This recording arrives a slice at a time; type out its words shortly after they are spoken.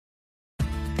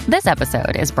This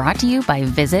episode is brought to you by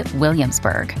Visit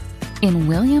Williamsburg. In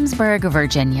Williamsburg,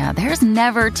 Virginia, there's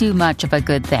never too much of a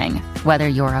good thing. Whether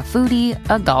you're a foodie,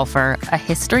 a golfer, a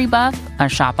history buff, a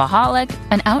shopaholic,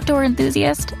 an outdoor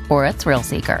enthusiast, or a thrill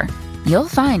seeker, you'll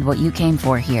find what you came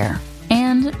for here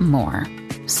and more.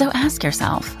 So ask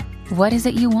yourself, what is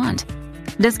it you want?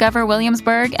 Discover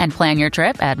Williamsburg and plan your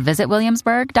trip at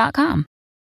visitwilliamsburg.com.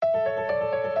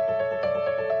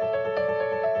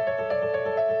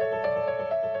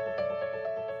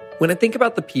 When I think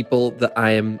about the people that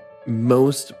I am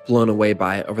most blown away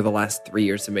by over the last 3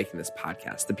 years of making this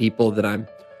podcast, the people that I'm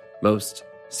most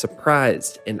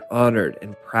surprised and honored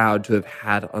and proud to have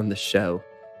had on the show,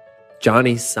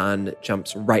 Johnny Sun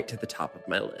jumps right to the top of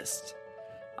my list.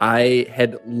 I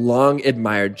had long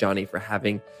admired Johnny for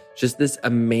having just this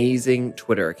amazing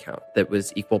Twitter account that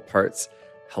was equal parts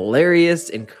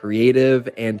hilarious and creative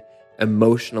and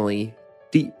emotionally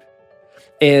deep.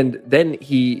 And then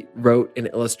he wrote and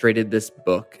illustrated this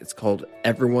book. It's called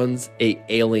Everyone's a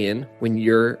Alien When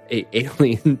You're a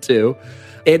Alien Too.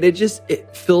 And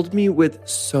it filled me with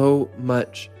so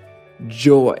much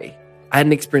joy. I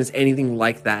hadn't experienced anything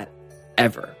like that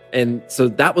ever. And so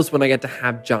that was when I got to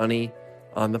have Johnny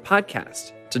on the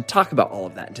podcast to talk about all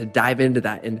of that and to dive into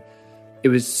that. And it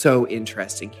was so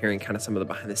interesting hearing kind of some of the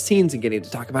behind the scenes and getting to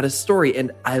talk about his story.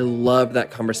 And I love that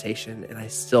conversation. And I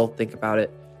still think about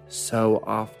it so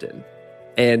often.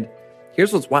 And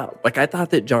here's what's wild. I thought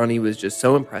that Johnny was just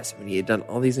so impressive and he had done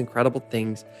all these incredible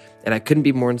things and I couldn't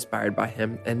be more inspired by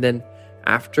him. And then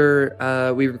after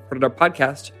we recorded our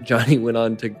podcast, Johnny went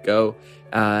on to go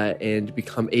and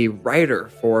become a writer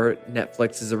for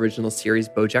Netflix's original series,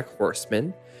 BoJack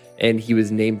Horseman. And he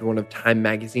was named one of Time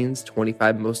Magazine's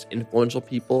 25 most influential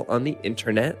people on the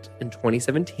internet in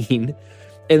 2017.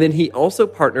 And then he also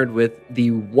partnered with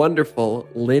the wonderful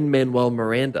Lin-Manuel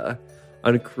Miranda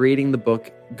on creating the book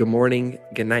Good Morning,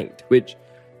 Good Night, which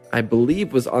I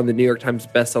believe was on the New York Times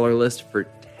bestseller list for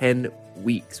 10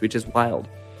 weeks, which is wild.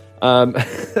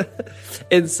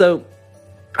 And so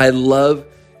I love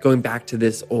going back to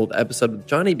this old episode with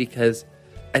Johnny because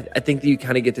I think that you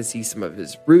kind of get to see some of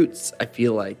his roots. I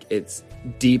feel like it's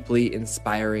deeply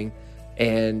inspiring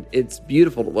and it's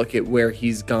beautiful to look at where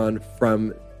he's gone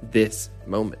from this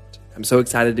moment. I'm so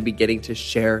excited to be getting to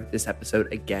share this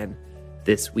episode again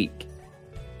this week.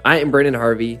 I am Brandon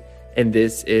Harvey, and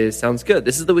this is Sounds Good.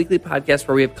 This is the weekly podcast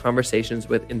where we have conversations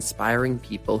with inspiring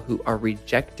people who are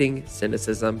rejecting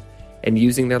cynicism and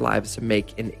using their lives to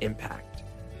make an impact.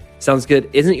 Sounds Good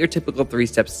isn't your typical 3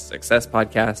 Steps to Success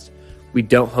podcast. We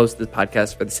don't host this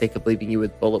podcast for the sake of leaving you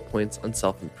with bullet points on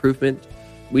self-improvement.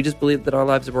 We just believe that our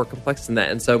lives are more complex than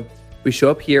that. And so we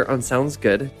show up here on Sounds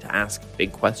Good to ask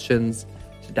big questions,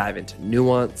 to dive into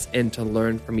nuance, and to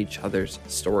learn from each other's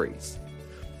stories.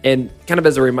 And kind of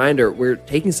as a reminder, we're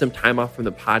taking some time off from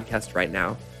the podcast right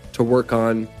now to work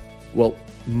on,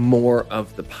 more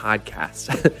of the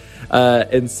podcast.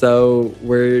 And so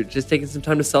we're just taking some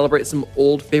time to celebrate some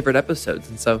old favorite episodes.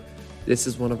 And so this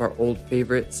is one of our old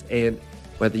favorites. And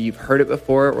whether you've heard it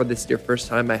before or this is your first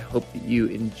time, I hope that you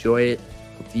enjoy it.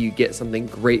 Hope that you get something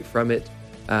great from it.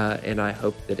 And I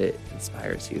hope that it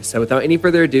inspires you. So without any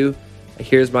further ado,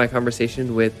 here's my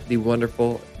conversation with the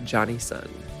wonderful Johnny Sun.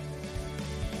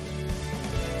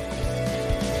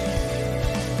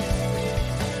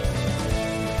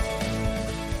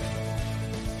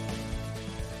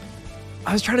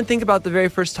 I was trying to think about the very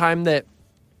first time that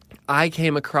I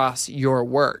came across your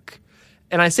work.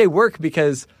 And I say work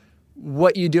because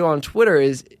what you do on Twitter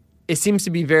it seems to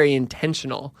be very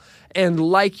intentional. And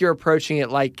like you're approaching it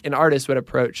like an artist would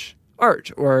approach art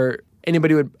or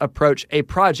anybody would approach a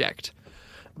project.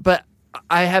 But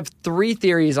I have 3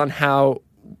 theories on how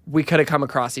we could have come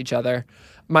across each other.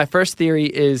 My first theory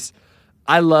is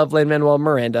I love Lin-Manuel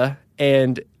Miranda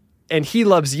and he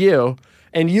loves you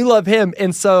and you love him.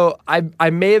 And so I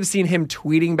may have seen him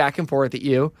tweeting back and forth at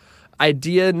you.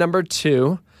 Idea number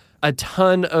 2, a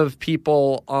ton of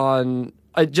people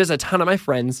just a ton of my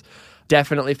friends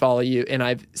definitely follow you, and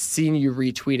I've seen you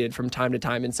retweeted from time to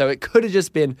time. And so it could have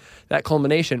just been that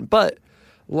culmination. But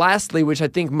lastly, which I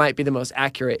think might be the most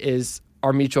accurate, is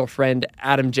our mutual friend,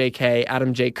 Adam J.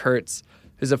 Kurtz,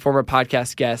 who's a former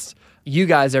podcast guest. You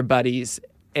guys are buddies,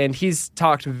 and he's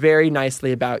talked very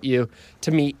nicely about you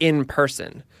to me in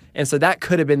person. And so that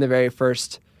could have been the very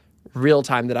first real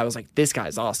time that I was like, this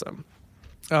guy's awesome.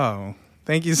 Oh,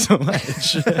 thank you so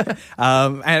much.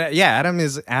 And yeah,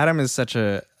 Adam is such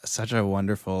a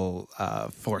wonderful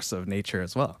force of nature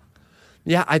as well.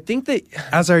 Yeah, I think that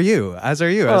As are you. I was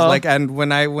Oh. like, and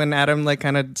when Adam like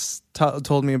kind of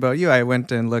told me about you, I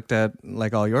went and looked at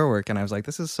like all your work, and I was like,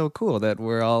 this is so cool that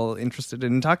we're all interested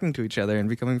in talking to each other and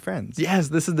becoming friends. yes,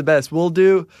 this is the best. We'll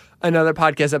do another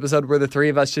podcast episode where the three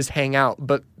of us just hang out,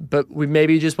 but we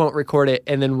maybe just won't record it,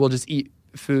 and then we'll just eat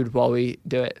food while we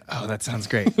do it. Oh, that sounds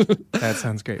great. That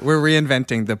sounds great. We're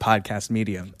reinventing the podcast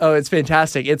medium. Oh, it's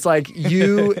fantastic. It's like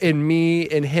you and me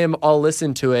and him all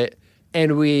listen to it,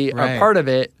 and we Right. are part of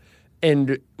it,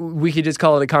 and we could just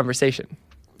call it a conversation.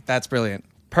 That's brilliant.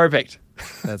 Perfect.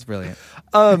 That's brilliant.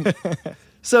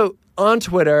 So on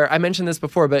Twitter, I mentioned this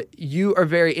before, but you are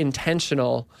very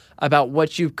intentional about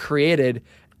what you've created.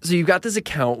 So you've got this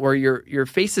account where your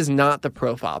face is not the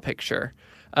profile picture,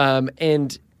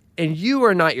 and you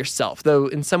are not yourself, though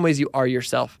in some ways you are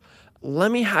yourself.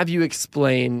 Let me have you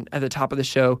explain at the top of the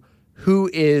show who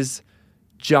is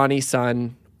Johnny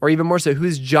Sun, or even more so, who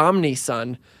is Jomny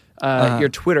Sun, your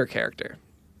Twitter character.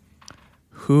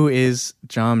 Who is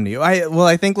Jomny?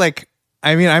 I think like,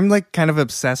 I mean, I'm like kind of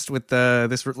obsessed with the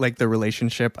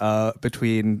relationship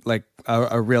between like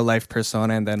a real life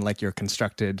persona and then like your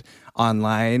constructed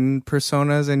online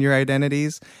personas and your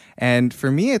identities. And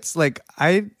for me, it's like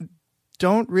I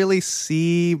don't really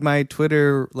see my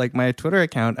Twitter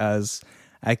account as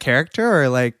a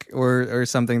character or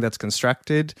something that's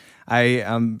constructed. I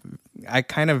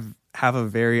kind of have a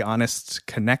very honest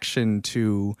connection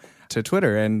to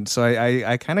Twitter, and so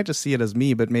I kind of just see it as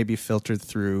me, but maybe filtered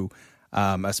through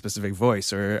a specific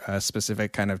voice or a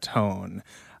specific kind of tone.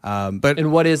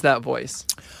 And what is that voice?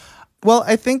 Well,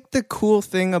 I think the cool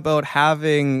thing about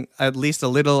having at least a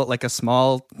little, like a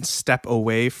small step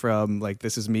away from like,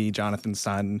 this is me, Jonathan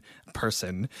Sun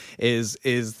person, is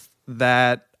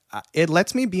that it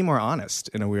lets me be more honest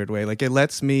in a weird way. Like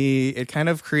it kind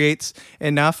of creates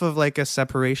enough of like a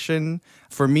separation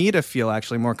for me to feel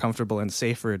actually more comfortable and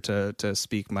safer to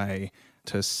speak to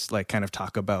like kind of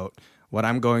talk about what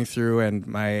I'm going through and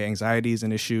my anxieties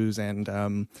and issues and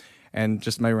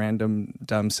just my random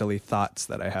dumb silly thoughts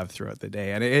that I have throughout the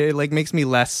day, and it like makes me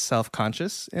less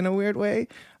self-conscious in a weird way.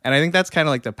 And I think that's kind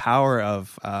of like the power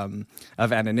of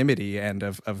anonymity and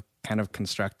of kind of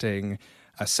constructing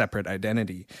a separate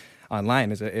identity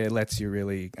online, is it lets you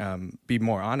really be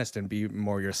more honest and be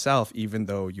more yourself, even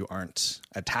though you aren't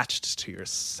attached to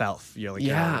yourself. You're like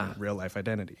your own real life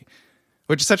identity,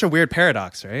 which is such a weird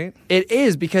paradox, right? It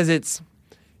is, because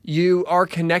you are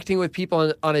connecting with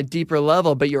people on a deeper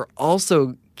level, but you're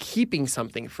also keeping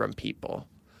something from people.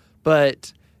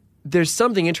 But there's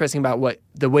something interesting about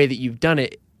the way that you've done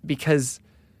it, because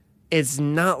it's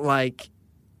not like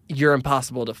you're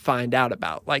impossible to find out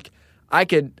about. Like I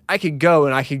could go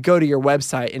to your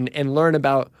website and learn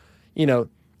about,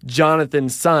 Jonathan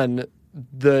Sun,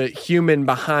 the human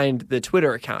behind the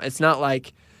Twitter account. It's not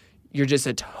like you're just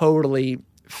a totally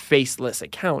faceless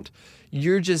account.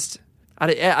 You're just,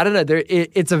 I don't know.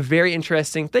 It's a very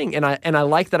interesting thing, and I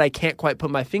like that I can't quite put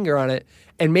my finger on it.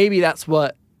 And maybe that's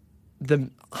what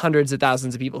the hundreds of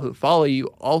thousands of people who follow you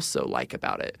also like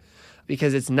about it,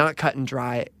 because it's not cut and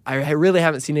dry. I really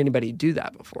haven't seen anybody do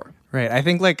that before. Right. I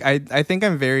think like I think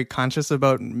I'm very conscious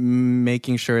about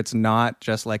making sure it's not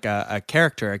just like a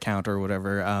character account or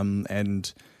whatever,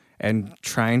 and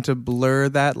trying to blur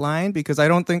that line, because I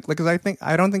don't think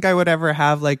I would ever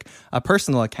have like a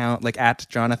personal account like at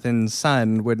Jonathan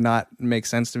Sun would not make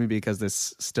sense to me, because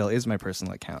this still is my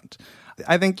personal account.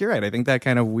 I think you're right. I think that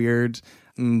kind of weird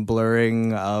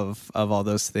blurring of all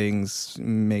those things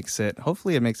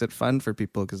hopefully it makes it fun for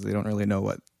people, because they don't really know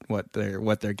what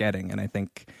they're getting, and I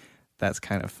think that's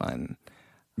kind of fun.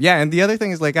 Yeah, and the other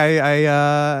thing is like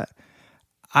it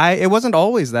wasn't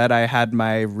always that I had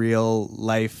my real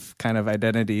life kind of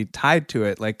identity tied to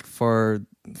it. Like for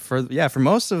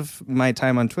most of my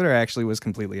time on Twitter, I actually was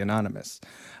completely anonymous.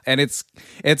 And it's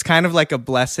kind of like a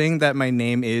blessing that my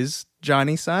name is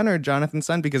Johnny Sun or Jonathan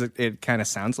Sun, because it kind of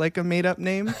sounds like a made up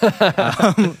name.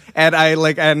 And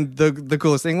the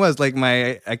coolest thing was like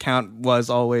my account was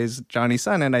always Johnny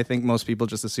Sun, and I think most people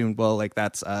just assumed, well, like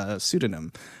that's a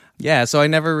pseudonym. Yeah, so I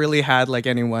never really had like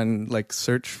anyone like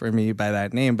search for me by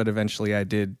that name, but eventually I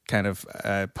did kind of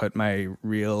put my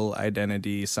real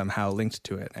identity somehow linked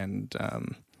to it, and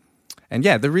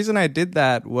yeah, the reason I did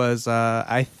that was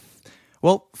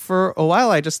for a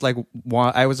while I just like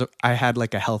I had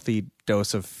like a healthy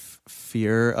dose of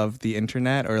fear of the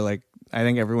internet, or like I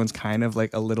think everyone's kind of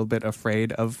like a little bit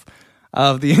afraid of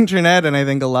the internet, and I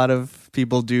think a lot of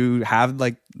people do have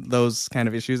like those kind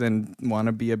of issues and want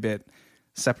to be a bit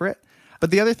separate. But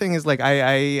the other thing is like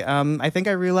I think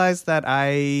I realized that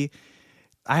I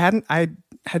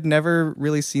had never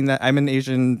really seen that. I'm an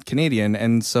Asian Canadian,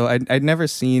 and so I'd never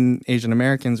seen Asian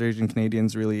Americans or Asian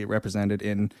Canadians really represented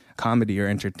in comedy or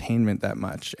entertainment that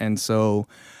much. And so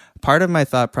part of my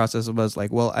thought process was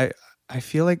like, well, I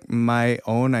feel like my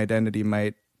own identity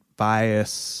might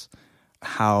bias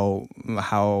how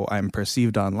I'm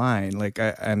perceived online. Like,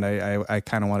 I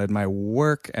kind of wanted my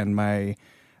work and my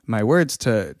words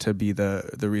to be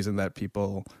the reason that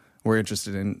people were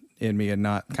interested in me, and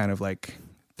not kind of like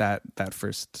that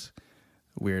first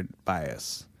weird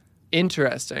bias.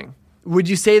 Interesting. Would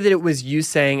you say that it was you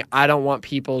saying, I don't want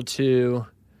people to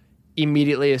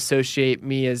immediately associate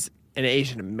me as an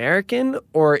Asian American,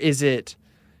 or is it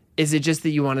just that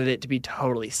you wanted it to be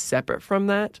totally separate from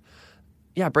that?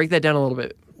 Yeah, break that down a little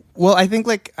bit. Well, I think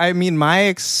my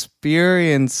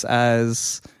experience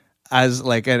as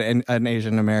like an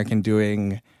Asian American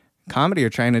doing comedy or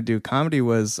trying to do comedy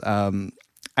was,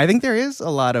 I think there is a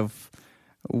lot of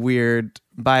weird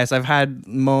bias. I've had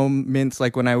moments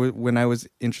like when I was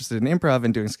interested in improv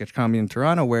and doing sketch comedy in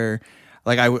Toronto, where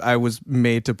like I was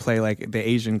made to play like the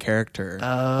Asian character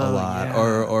a lot, yeah.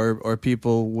 or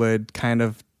people would kind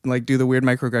of like do the weird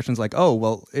microaggressions, like, oh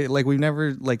well, like we've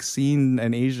never like seen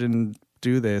an Asian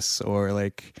do this, or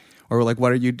like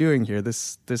what are you doing here?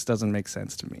 This doesn't make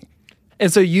sense to me.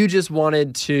 And so you just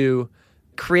wanted to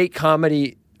create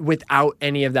comedy without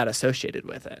any of that associated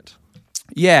with it.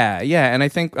 Yeah, and I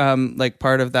think like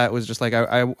part of that was just like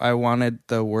I wanted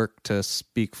the work to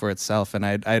speak for itself, and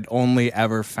I'd only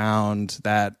ever found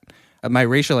that my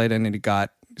racial identity got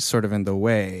sort of in the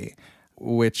way,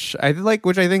 which I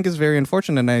think is very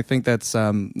unfortunate, and I think that's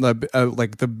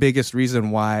like the biggest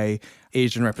reason why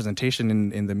Asian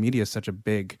representation in the media is such a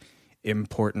big,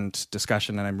 important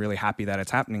discussion, and I'm really happy that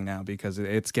it's happening now because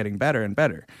it's getting better and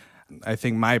better. I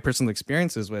think my personal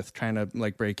experiences with trying to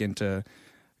like break into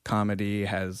comedy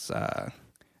has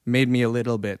made me a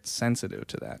little bit sensitive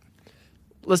to that.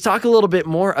 Let's talk a little bit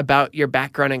more about your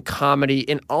background in comedy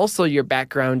and also your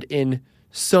background in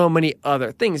so many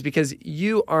other things, because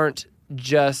you aren't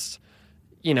just,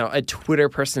 a Twitter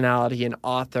personality, an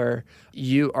author.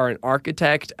 You are an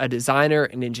architect, a designer,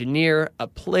 an engineer, a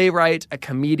playwright, a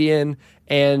comedian,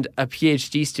 and a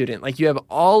PhD student. Like, you have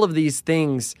all of these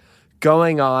things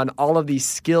going on, all of these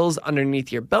skills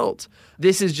underneath your belt.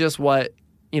 This is just what,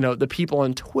 the people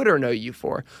on Twitter know you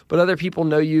for. But other people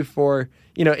know you for,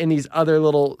 in these other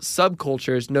little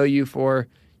subcultures, know you for,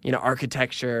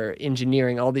 architecture,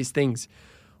 engineering, all these things.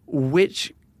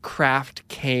 Which craft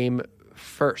came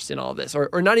first in all this?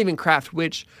 Or not even craft,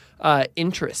 which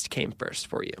interest came first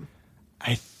for you?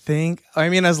 I think,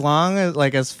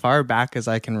 as far back as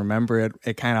I can remember,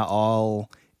 it kind of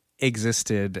all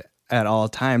existed at all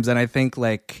times. And I think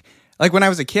like when I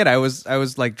was a kid, I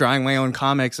was like drawing my own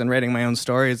comics and writing my own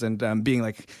stories and being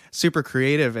like super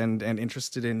creative and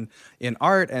interested in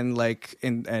art and like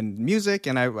in music.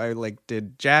 And I like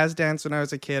did jazz dance when I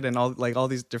was a kid and all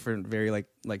these different very like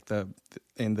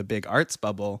in the big arts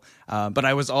bubble. But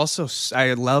I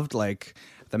loved like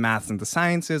the maths and the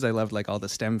sciences. I loved like all the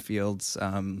STEM fields.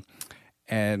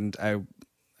 And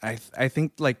I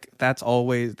think like that's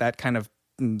always that kind of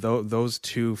those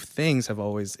two things have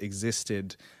always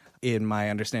existed in my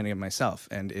understanding of myself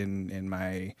and in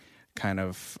my kind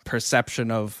of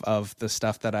perception of the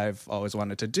stuff that I've always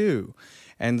wanted to do.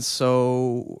 And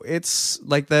so it's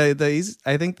like I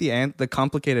think the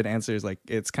complicated answer is like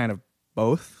it's kind of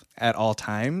both at all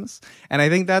times. And I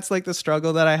think that's like the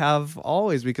struggle that I have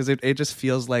always, because it just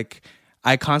feels like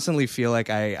I constantly feel like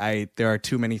there are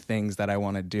too many things that I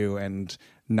want to do and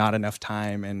not enough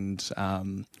time and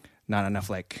not enough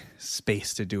like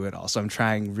space to do it all. So I'm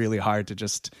trying really hard to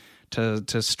just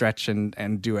to stretch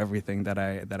and do everything that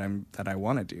I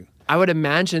want to do. I would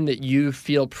imagine that you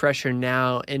feel pressure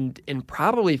now and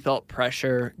probably felt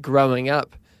pressure growing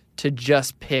up to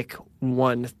just pick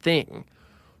one thing.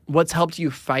 What's helped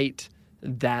you fight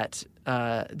that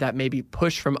maybe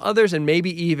push from others, and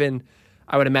maybe even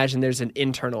I would imagine there's an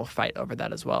internal fight over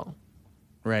that as well.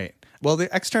 Right. Well,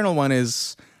 the external one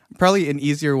is probably an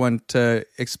easier one to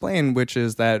explain, which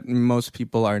is that most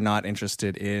people are not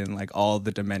interested in like all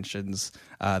the dimensions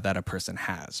that a person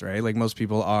has, right? Like most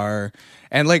people are,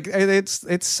 and like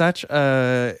it's such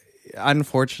a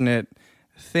unfortunate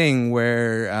thing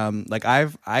where like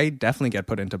I definitely get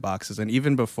put into boxes, and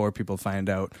even before people find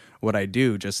out what I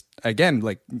do, just again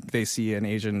like they see an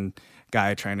Asian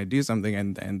guy trying to do something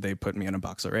and they put me in a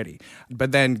box already.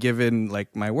 But then given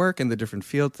like my work and the different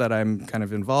fields that I'm kind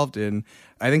of involved in,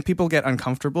 I think people get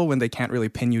uncomfortable when they can't really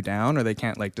pin you down or they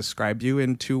can't like describe you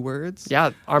in 2 words.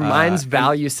 Yeah, our minds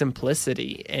value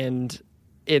simplicity, and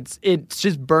it's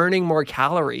just burning more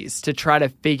calories to try to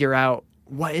figure out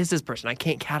what is this person? I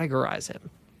can't categorize him.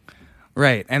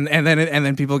 Right. And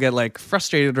then people get like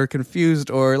frustrated or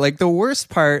confused, or like the worst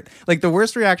part, like the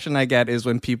worst reaction I get is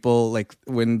when people like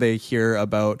when they hear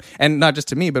about, and not just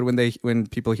to me, but when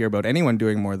people hear about anyone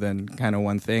doing more than kind of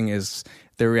one thing, is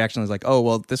their reaction is like, oh,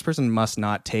 well, this person must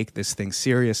not take this thing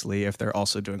seriously if they're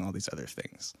also doing all these other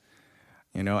things.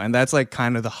 You know, and that's like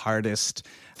kind of the hardest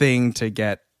thing to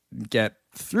get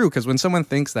through, because when someone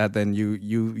thinks that, then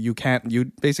you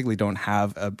basically don't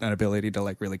have an ability to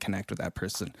like really connect with that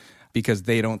person, because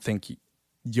they don't think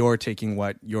you're taking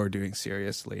what you're doing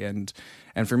seriously. And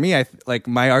for me, like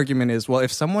my argument is, well,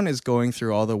 if someone is going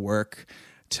through all the work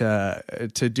to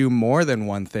do more than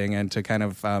one thing and to kind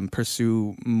of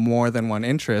pursue more than one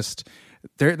interest,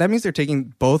 that means they're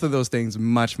taking both of those things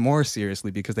much more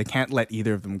seriously, because they can't let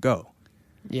either of them go.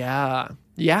 Yeah,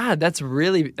 that's a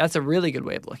really good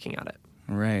way of looking at it.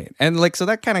 Right. And like, so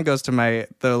that kind of goes to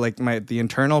the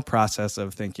internal process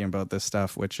of thinking about this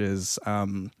stuff, which is,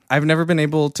 I've never been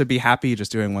able to be happy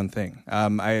just doing one thing.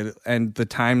 And the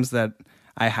times that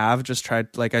I have just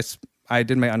tried, like I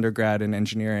did my undergrad in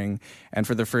engineering, and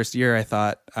for the first year I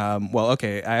thought, well,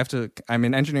 okay, I'm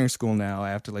in engineering school now.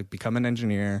 I have to like become an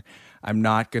engineer. I'm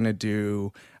not going to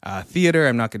do theater.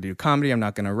 I'm not going to do comedy. I'm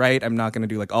not going to write. I'm not going to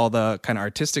do like all the kind of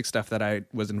artistic stuff that I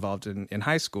was involved in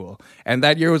high school. And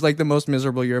that year was like the most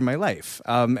miserable year of my life.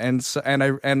 I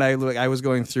was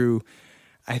going through,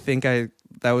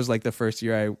 that was like the first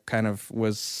year I kind of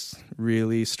was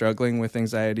really struggling with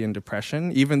anxiety and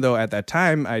depression, even though at that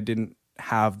time I didn't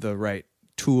have the right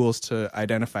tools to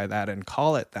identify that and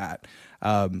call it that.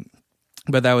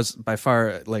 But that was by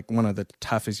far like one of the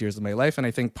toughest years of my life. And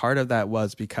I think part of that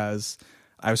was because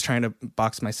I was trying to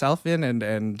box myself in,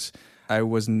 and I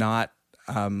was not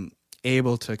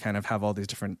able to kind of have all these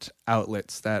different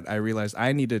outlets that I realized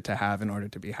I needed to have in order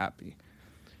to be happy.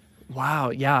 Wow.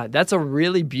 Yeah. That's a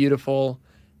really beautiful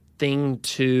thing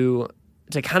to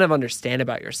kind of understand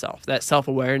about yourself. That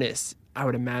self-awareness, I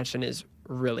would imagine, is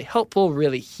really helpful,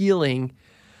 really healing.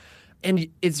 And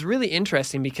it's really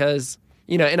interesting because,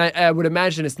 you know, and I would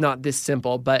imagine it's not this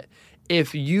simple, but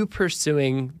if you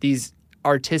pursuing these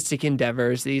artistic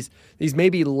endeavors, these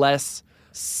maybe less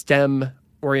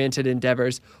STEM-oriented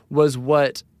endeavors, was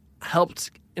what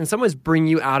helped in some ways bring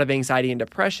you out of anxiety and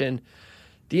depression,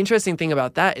 the interesting thing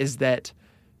about that is that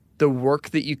the work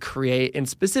that you create, and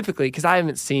specifically, because I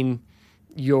haven't seen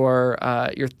your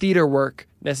theater work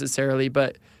necessarily,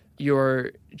 but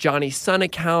your Johnny Sun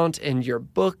account and your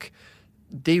book,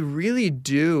 they really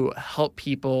do help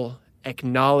people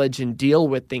acknowledge and deal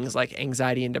with things like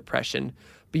anxiety and depression,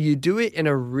 but you do it in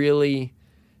a really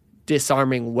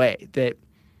disarming way that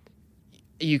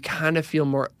you kind of feel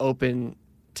more open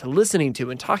to listening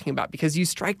to and talking about, because you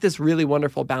strike this really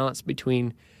wonderful balance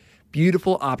between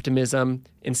beautiful optimism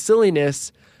and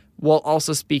silliness while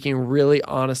also speaking really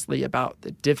honestly about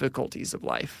the difficulties of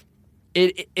life.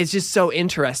 It's just so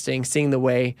interesting seeing the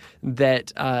way that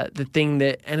the thing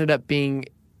that ended up being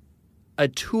a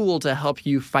tool to help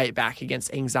you fight back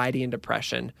against anxiety and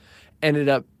depression ended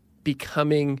up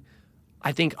becoming,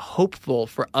 I think, hopeful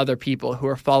for other people who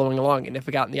are following along and have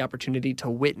gotten the opportunity to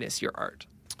witness your art.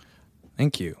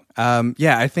 Thank you.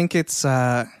 Yeah, I think it's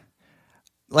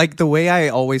like the way I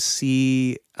always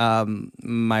see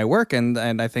my work, and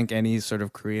I think any sort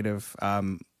of creative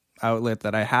outlet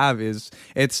that I have is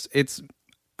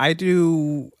I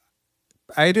do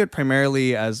it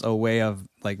primarily as a way of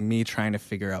like me trying to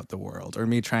figure out the world, or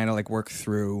me trying to like work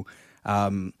through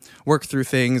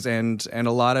things, and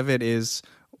a lot of it is,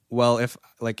 well, if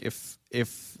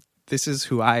this is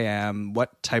who I am,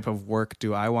 what type of work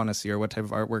do I want to see, or what type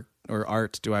of artwork or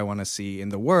art do I want to see in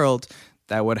the world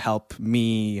that would help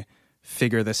me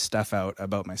figure this stuff out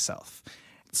about myself.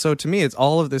 So to me,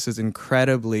 all of this is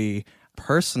incredibly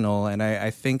personal, and I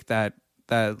think that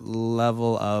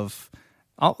level of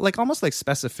like almost like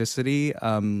specificity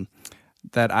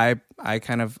that I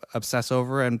kind of obsess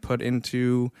over and put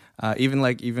into even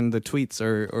the tweets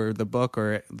or the book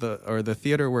or the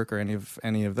theater work or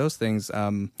any of those things.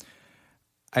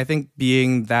 I think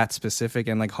being that specific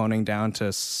and like honing down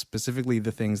to specifically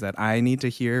the things that I need to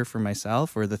hear for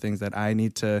myself, or the things that I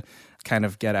need to kind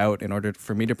of get out in order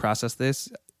for me to process this,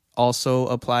 also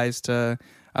applies to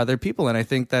other people. And I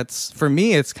think that's, for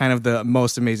me, it's kind of the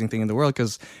most amazing thing in the world,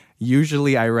 because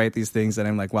usually I write these things that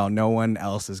I'm like, wow, no one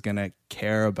else is going to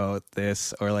care about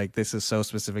this, or like this is so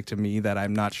specific to me that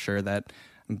I'm not sure that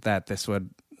this would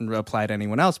apply to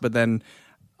anyone else. But then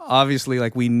obviously,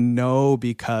 like, we know,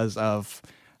 because of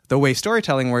the way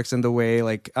storytelling works and the way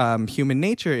like human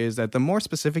nature is, that the more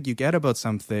specific you get about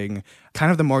something,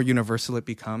 kind of the more universal it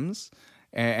becomes,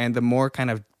 and the more kind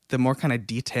of the more kind of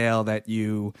detail that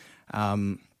you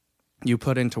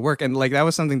put into work. And like that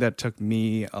was something that took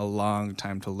me a long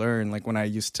time to learn. Like when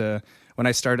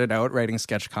I started out writing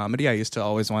sketch comedy, I used to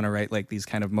always want to write like these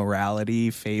kind of morality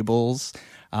fables,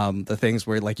 the things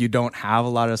where like you don't have a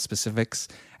lot of specifics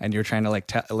and you're trying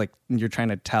to you're trying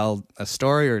to tell a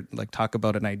story or like talk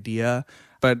about an idea.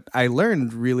 But I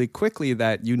learned really quickly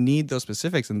that you need those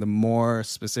specifics, and the more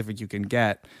specific you can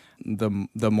get,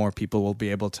 the more people will be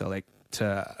able to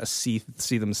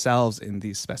see themselves in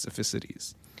these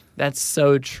specificities. That's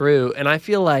so true. And I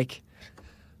feel like,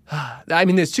 I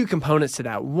mean, there's two components to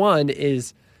that. One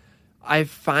is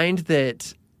I've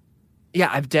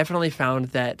definitely found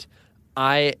that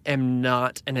I am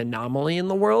not an anomaly in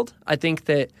the world. I think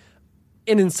that,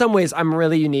 and in some ways I'm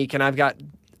really unique, and I've got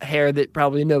hair that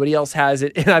probably nobody else has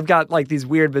it, and I've got like these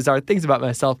weird, bizarre things about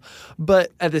myself.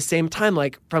 But at the same time,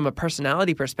 like from a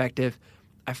personality perspective,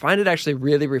 I find it actually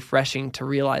really refreshing to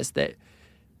realize that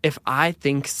if I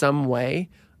think some way,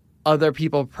 other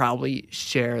people probably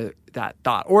share that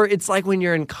thought. Or it's like when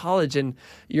you're in college and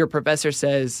your professor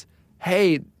says,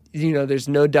 hey, there's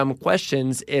no dumb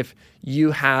questions. If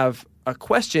you have a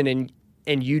question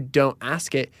and you don't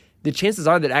ask it, the chances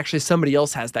are that actually somebody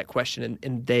else has that question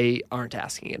and they aren't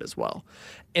asking it as well.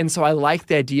 And so I like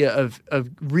the idea of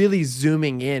really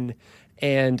zooming in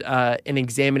and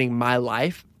examining my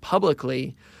life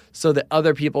publicly so that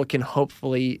other people can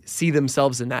hopefully see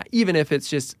themselves in that, even if it's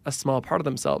just a small part of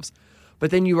themselves.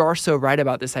 But then you are so right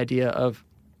about this idea of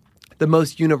the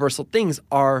most universal things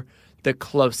are the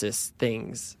closest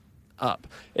things up.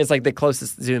 It's like the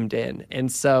closest zoomed in.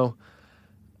 And so,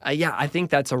 I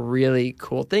think that's a really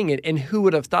cool thing. And who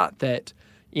would have thought that,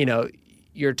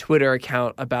 your Twitter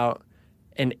account about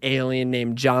an alien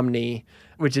named Jomny,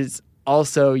 which is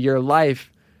also your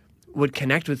life, would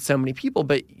connect with so many people,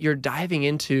 but you're diving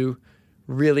into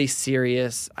really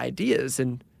serious ideas.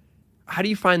 And how do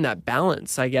you find that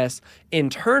balance, I guess,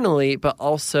 internally, but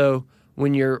also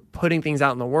when you're putting things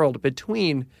out in the world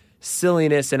between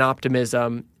silliness and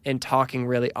optimism and talking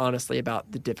really honestly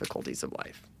about the difficulties of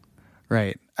life?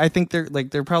 Right. I think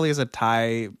there probably is a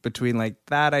tie between like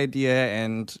that idea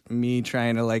and me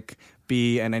trying to like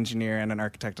be an engineer and an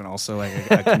architect and also like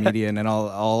a comedian and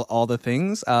all the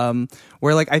things.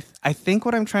 Where like I think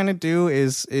what I'm trying to do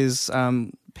is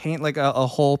paint like a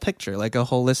whole picture, like a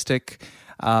holistic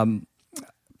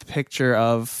picture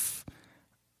of,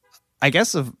 I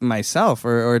guess, of myself,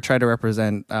 or try to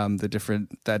represent the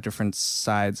different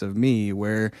sides of me,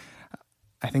 where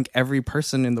I think every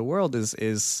person in the world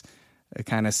is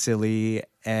kind of silly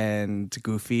and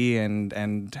goofy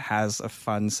and has a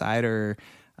fun side or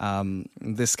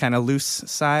this kind of loose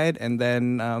side, and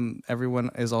then everyone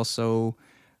is also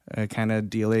kind of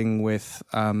dealing with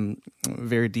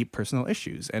very deep personal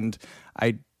issues. And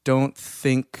I don't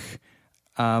think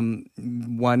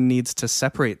one needs to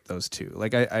separate those two.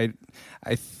 Like I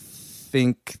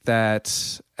think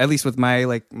that, at least with my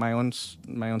own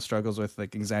struggles with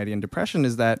like anxiety and depression,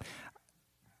 is that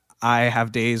I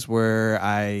have days where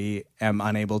I am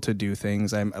unable to do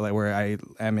things. Where I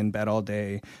am in bed all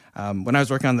day. When I was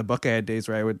working on the book, I had days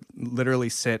where I would literally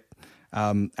sit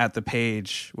at the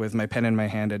page with my pen in my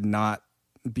hand and not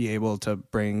be able to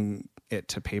bring it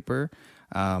to paper.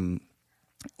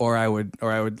 Or I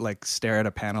would like stare at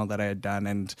a panel that I had done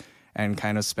and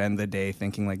kind of spend the day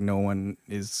thinking like no one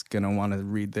is gonna want to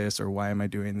read this, or why am I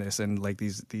doing this, and like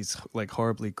these like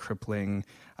horribly crippling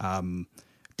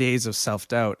days of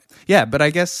self-doubt. Yeah, but I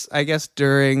guess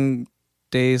during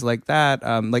days like that,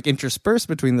 like interspersed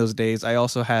between those days, I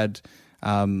also had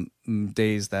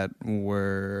days that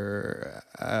were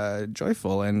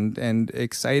joyful and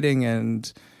exciting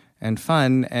and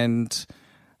fun. And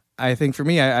I think for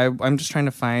me, I'm just trying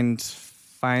to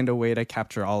find a way to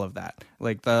capture all of that,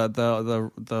 like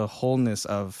the wholeness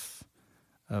of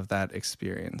that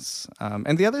experience.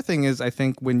 And the other thing is, I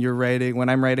think when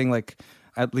I'm writing, like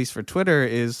at least for Twitter,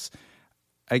 is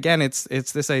again, it's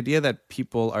this idea that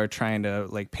people are trying to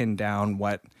like pin down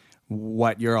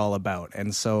what you're all about.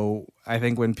 And so I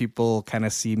think when people kind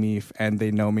of see me and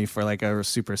they know me for like a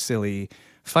super silly,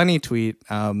 funny tweet,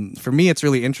 for me, it's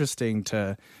really interesting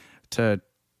to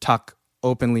talk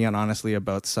openly and honestly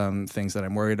about some things that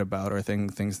I'm worried about, or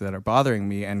things that are bothering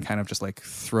me, and kind of just like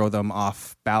throw them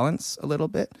off balance a little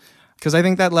bit. Because I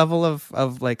think that level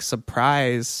of like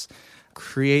surprise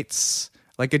creates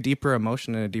like a deeper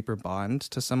emotion and a deeper bond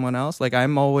to someone else. Like I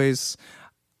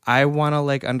want to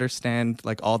like understand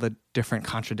like all the different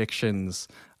contradictions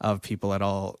of people at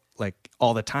all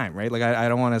the time, right? Like I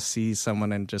don't want to see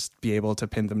someone and just be able to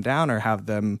pin them down or have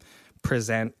them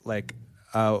present like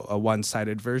a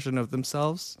one-sided version of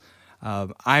themselves.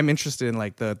 I'm interested in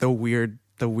like the weird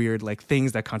like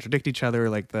things that contradict each other,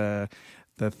 like the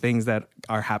things that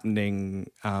are happening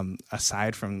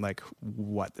aside from like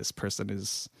what this person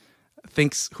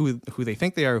thinks who they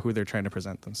think they are, who they're trying to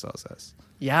present themselves as.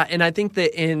 Yeah, and I think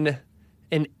that in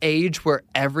an age where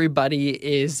everybody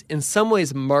is in some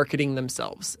ways marketing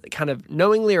themselves, kind of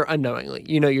knowingly or unknowingly,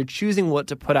 you're choosing what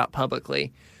to put out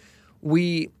publicly.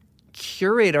 We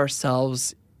curate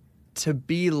ourselves to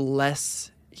be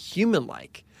less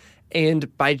human-like.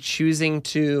 And by choosing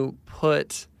to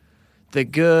put the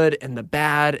good and the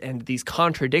bad and these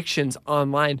contradictions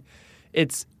online,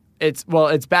 it's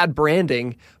bad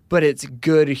branding, but it's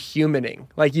good humaning.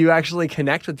 Like, you actually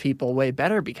connect with people way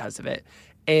better because of it.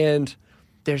 And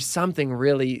there's something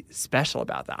really special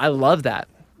about that. I love that.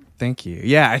 Thank you.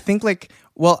 Yeah, I think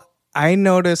I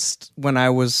noticed when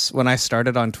I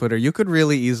started on Twitter, you could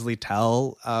really easily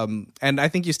tell, and I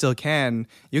think you still can.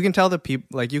 You can tell the people,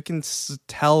 like you can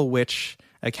tell which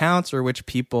accounts or which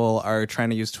people are trying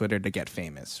to use Twitter to get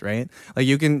famous, right? Like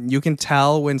you can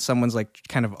tell when someone's like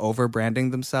kind of over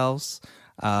branding themselves,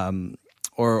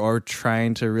 or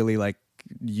trying to really like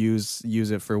use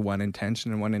it for one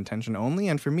intention and one intention only.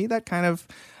 And for me, that kind of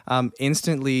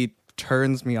instantly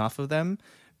turns me off of them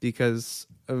because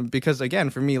again,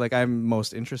 for me, like I'm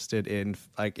most interested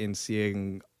in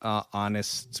seeing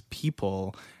honest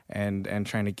people and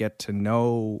trying to get to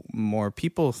know more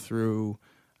people through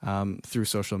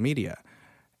social media.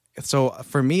 So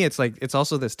for me, it's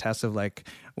also this test of like,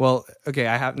 well, okay,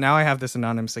 I have this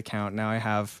anonymous account. Now I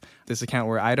have this account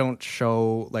where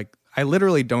I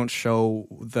literally don't show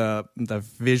the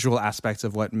visual aspects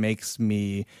of what makes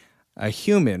me a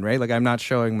human, right? Like I'm not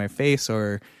showing my face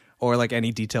or like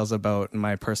any details about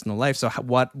my personal life. So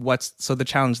so the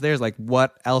challenge there is like,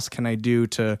 what else can I do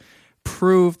to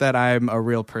prove that I'm a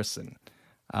real person?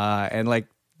 And like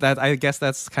that, I guess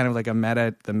that's kind of like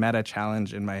the meta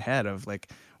challenge in my head of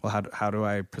like, well, how do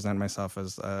I present myself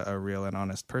as a real and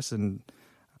honest person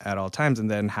at all times? And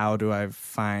then how do I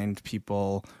find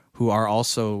people who are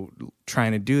also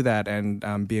trying to do that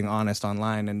and being honest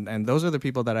online? And those are the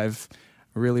people that I've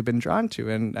really been drawn to,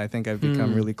 and I think I've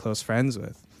become really close friends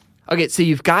with. Okay, so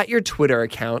you've got your Twitter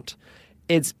account.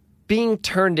 It's being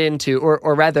turned into,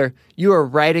 or rather, you are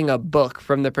writing a book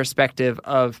from the perspective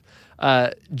of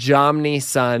Jomny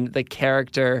Sun, the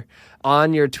character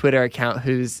on your Twitter account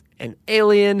who's an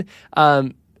alien.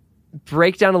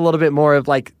 Break down a little bit more of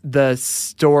like the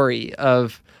story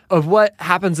of what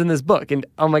happens in this book. And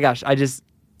oh my gosh, I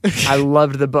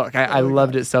loved the book. I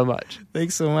loved it so much.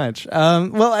 Thanks so much.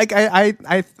 Well, like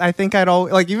I think I'd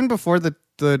always, like, even before the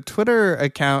Twitter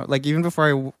account, like even before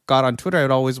I got on Twitter,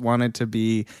 I'd always wanted to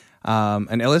be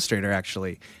an illustrator,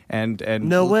 actually. And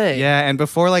no way. Yeah, and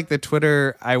before like the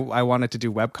Twitter, I wanted to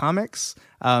do webcomics,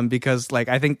 because like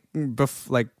I think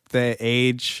like the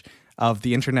age of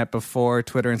the internet before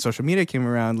Twitter and social media came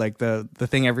around, like the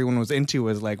thing everyone was into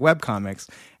was like webcomics.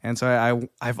 And so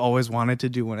I've always wanted to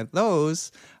do one of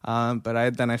those, but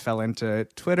I fell into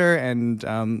Twitter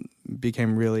and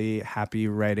became really happy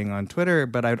writing on Twitter.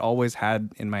 But I'd always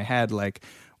had in my head like,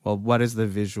 well, what is the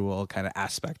visual kind of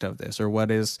aspect of this, or what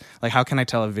is like, how can I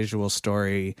tell a visual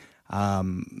story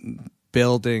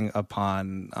building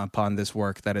upon this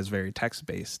work that is very text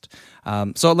based?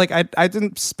 So like I've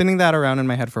been spinning that around in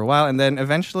my head for a while, and then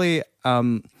eventually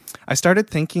I started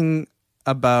thinking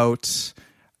about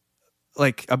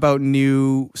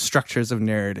new structures of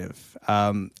narrative,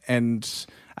 and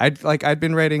I'd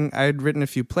written a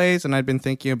few plays, and I'd been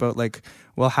thinking about like,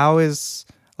 well, how is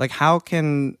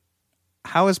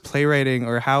playwriting,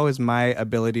 or how is my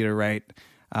ability to write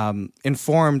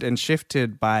informed and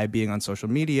shifted by being on social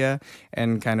media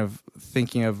and kind of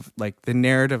thinking of like the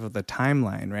narrative of the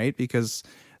timeline, right? Because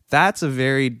that's a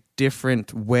very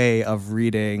different way of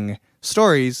reading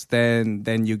stories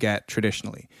than you get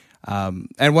traditionally.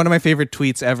 And one of my favorite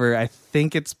tweets ever, I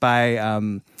think it's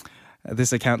by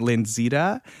this account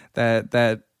Linzita,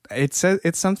 that it says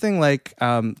it's something like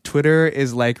Twitter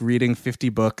is like reading 50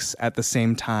 books at the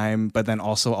same time, but then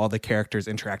also all the characters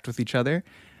interact with each other.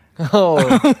 Oh,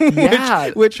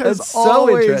 yeah. which has That's so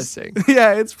always, interesting.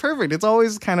 Yeah, it's perfect. It's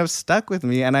always kind of stuck with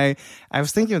me. And I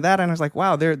was thinking of that, and I was like,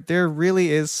 wow, there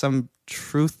really is some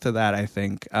truth to that, I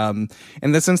think. In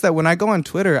the sense that when I go on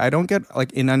Twitter, I don't get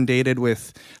like inundated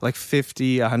with like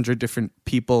 50, 100 different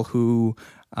people who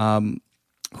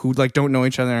like don't know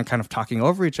each other and kind of talking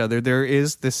over each other. There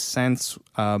is this sense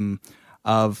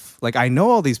of like, I know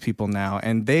all these people now,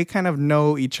 and they kind of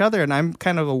know each other, and I'm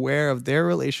kind of aware of their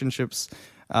relationships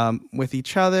with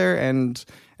each other and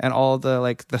all the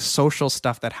like the social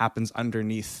stuff that happens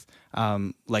underneath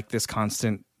like this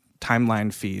constant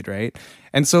timeline feed, right?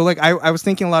 And so like I was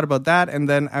thinking a lot about that, and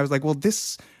then I was like, well,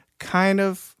 this kind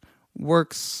of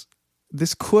works.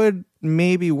 This could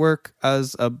maybe work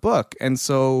as a book. And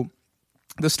so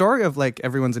the story of like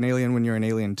Everyone's an Alien When You're an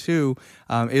Alien Too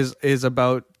is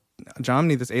about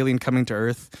Jomny, this alien coming to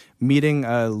Earth, meeting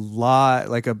a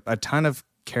ton of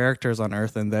characters on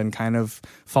Earth, and then kind of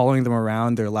following them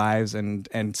around their lives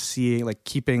and seeing, like,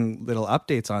 keeping little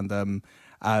updates on them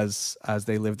as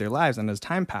they live their lives and as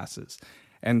time passes.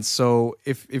 And so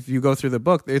if you go through the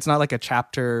book, it's not like a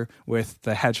chapter with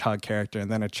the hedgehog character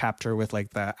and then a chapter with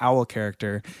like the owl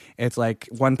character. It's like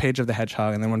one page of the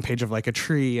hedgehog and then one page of like a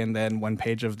tree and then one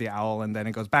page of the owl, and then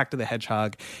it goes back to the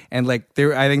hedgehog. And like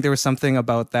I think there was something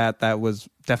about that was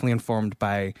definitely informed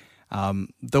by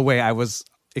the way I was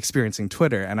experiencing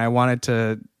Twitter, and I wanted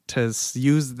to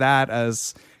use that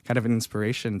as kind of an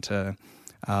inspiration to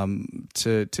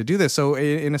do this. So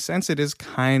in a sense, it is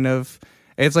kind of,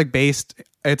 it's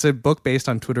a book based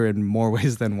on Twitter in more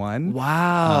ways than one.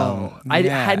 Wow. I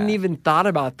hadn't even thought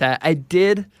about that. I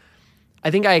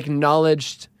think I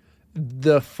acknowledged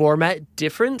the format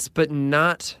difference, but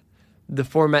not the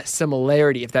format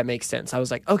similarity, if that makes sense. I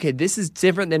was like, okay, this is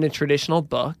different than a traditional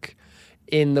book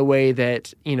in the way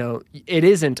that, it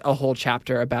isn't a whole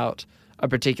chapter about a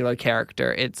particular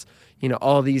character. It's,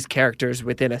 all these characters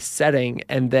within a setting,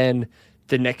 and then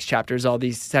the next chapter is all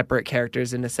these separate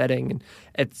characters in a setting,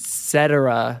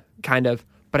 etc. kind of.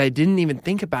 But I didn't even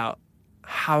think about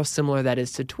how similar that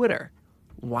is to Twitter.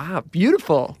 Wow,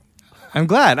 beautiful. I'm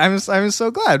glad. I'm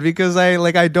so glad, because I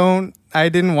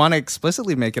didn't want to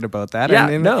explicitly make it about that. Yeah,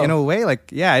 and in a way, I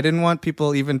didn't want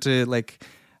people even to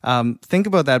think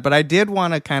about that. But I did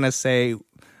want to kind of say,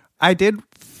 I did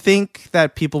think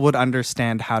that people would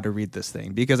understand how to read this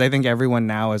thing, because I think everyone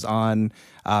now is on,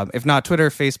 if not Twitter,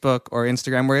 Facebook, or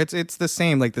Instagram, where it's the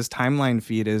same. Like, this timeline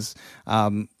feed is,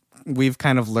 we've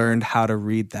kind of learned how to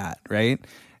read that, right?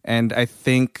 And I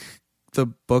think the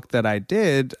book that I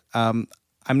did, I'm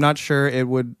not sure it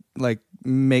would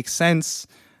make sense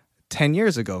 10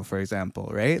 years ago, for example,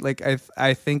 right? Like,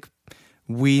 I think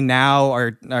we now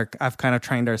I've kind of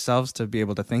trained ourselves to be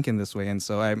able to think in this way. And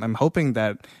so I'm hoping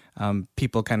that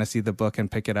people kind of see the book and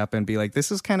pick it up and be like,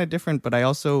 this is kind of different, but I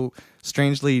also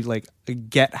strangely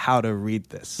get how to read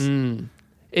this.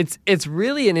 It's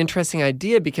really an interesting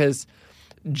idea, because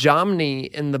Jomny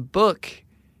in the book,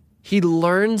 he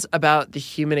learns about the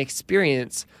human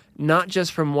experience not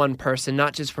just from one person,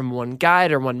 not just from one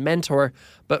guide or one mentor,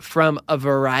 but from a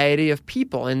variety of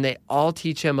people. And they all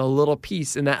teach him a little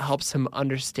piece, and that helps him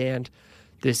understand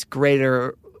this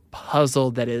greater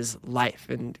puzzle that is life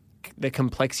and the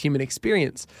complex human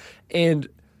experience. And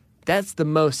that's the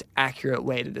most accurate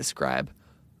way to describe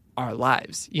our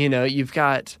lives. You've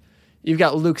got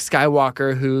Luke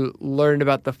Skywalker, who learned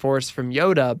about the Force from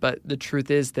Yoda, but the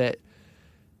truth is that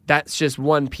that's just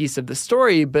one piece of the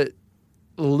story. But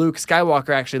Luke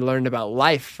Skywalker actually learned about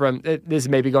life from, this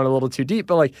may be going a little too deep,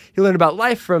 but he learned about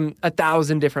life from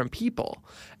 1,000 different people.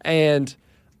 And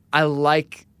I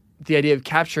like the idea of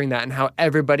capturing that, and how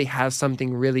everybody has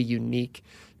something really unique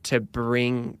to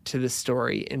bring to the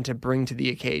story and to bring to the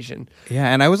occasion. Yeah,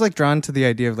 and I was drawn to the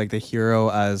idea of the hero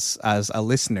as a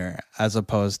listener as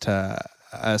opposed to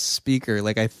a speaker.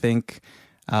 I think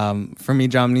for me,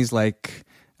 Jomny's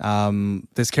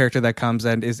this character that comes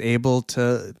and is able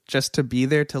to just to be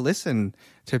there to listen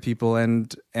to people,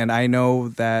 and I know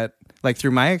that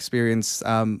through my experience,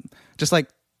 just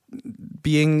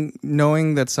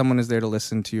knowing that someone is there to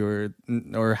listen to you,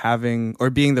 or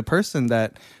being the person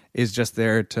that is just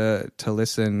there to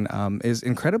listen, is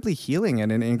incredibly healing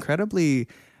and incredibly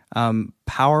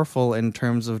powerful in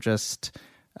terms of just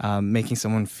making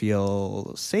someone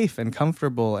feel safe and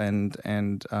comfortable and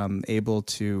able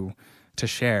to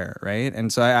share, right?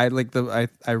 And so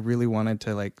I really wanted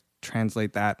to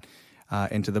translate that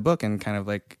into the book, and kind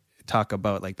of talk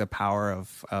about the power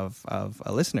of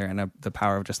a listener, and the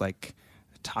power of just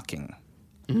talking.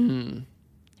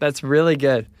 That's really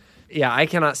good. Yeah, I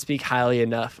cannot speak highly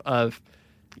enough of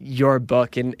your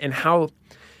book and how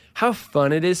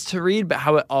fun it is to read, but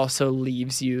how it also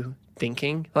leaves you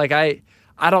thinking. I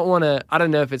don't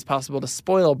know if it's possible to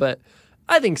spoil, but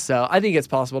I think so. I think it's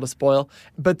possible to spoil.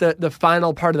 But the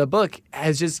final part of the book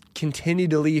has just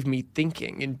continued to leave me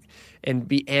thinking and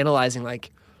be analyzing,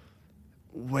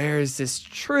 where is this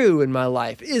true in my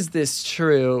life? Is this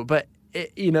true? But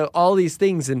all these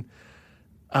things, and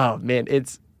oh man,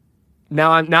 it's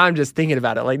now I'm just thinking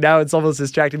about it. Now it's almost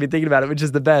distracting me thinking about it, which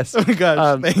is the best. Oh my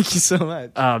gosh, thank you so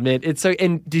much. Oh man, it's so.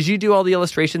 And did you do all the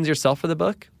illustrations yourself for the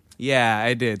book? Yeah,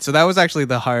 I did. So that was actually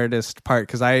the hardest part,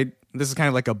 because this is kind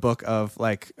of a book of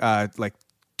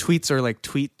tweets, or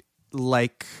tweet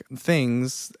like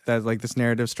things that like this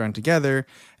narrative strung together,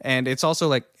 and it's also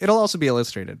like it'll also be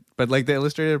illustrated, but like the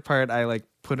illustrated part I like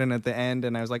put in at the end,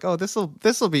 and I was like, oh,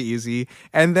 this'll be easy.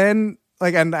 And then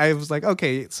like, and I was like,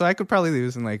 okay, so I could probably do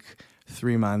this in like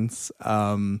 3 months.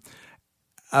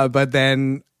 But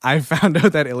then I found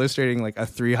out that illustrating like a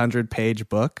 300-page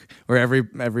book where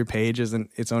every page is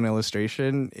its own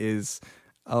illustration is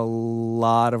a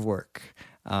lot of work.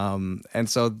 And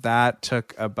so that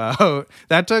took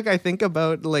I think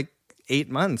about like 8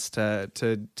 months to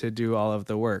do all of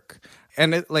the work.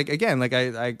 And it, like, again, like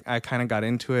I kind of got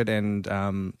into it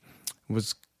and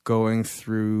was going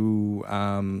through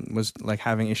was like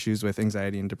having issues with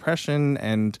anxiety and depression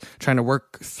and trying to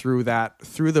work through that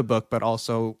through the book, but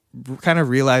also kind of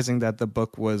realizing that the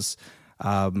book was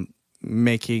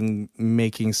making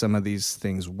some of these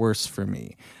things worse for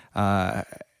me.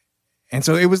 And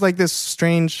so it was like this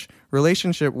strange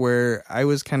relationship where I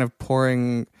was kind of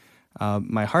pouring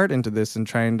my heart into this and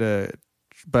trying to,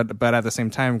 but at the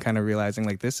same time kind of realizing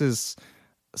like this is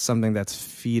something that's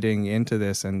feeding into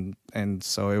this, and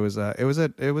so it was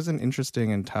an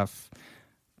interesting and tough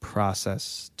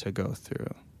process to go through.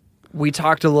 We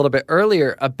talked a little bit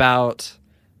earlier about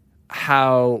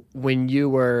how when you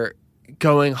were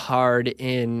going hard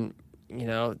in, you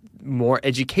know, more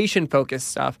education focused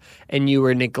stuff and you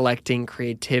were neglecting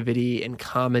creativity and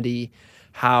comedy,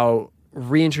 how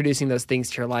reintroducing those things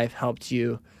to your life helped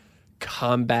you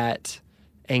combat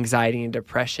anxiety and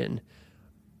depression.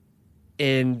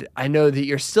 And I know that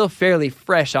you're still fairly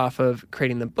fresh off of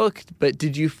creating the book, but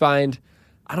did you find,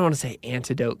 I don't want to say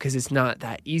antidote because it's not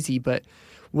that easy, but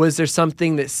was there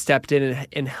something that stepped in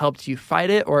and helped you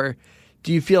fight it? Or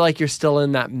do you feel like you're still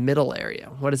in that middle area?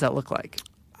 What does that look like?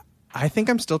 I think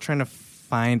I'm still trying to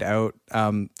find out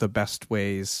the best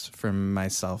ways for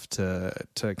myself to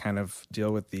kind of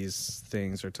deal with these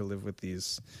things, or to live with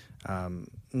these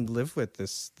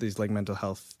like mental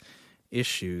health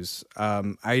issues.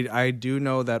 I do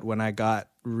know that when I got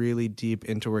really deep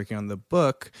into working on the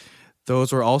book,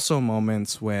 those were also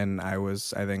moments when I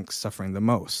was, I think, suffering the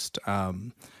most.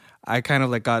 I kind of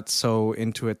like got so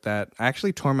into it that I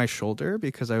actually tore my shoulder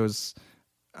because I was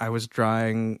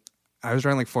drawing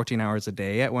like 14 hours a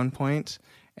day at one point,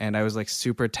 and I was like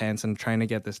super tense and trying to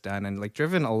get this done, and like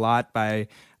driven a lot by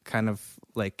kind of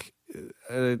like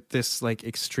this like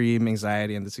extreme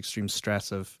anxiety and this extreme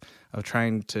stress of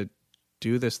trying to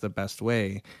do this the best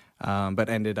way, but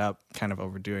ended up kind of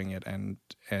overdoing it and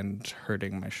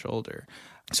hurting my shoulder.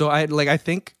 So I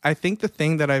think the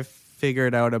thing that I've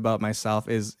figured out about myself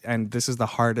is, and this is the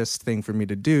hardest thing for me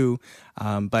to do,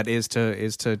 but is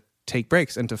to take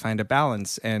breaks and to find a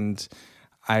balance. And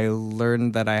I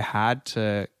learned that I had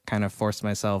to kind of force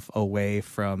myself away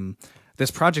from this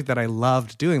project that I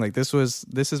loved doing. Like this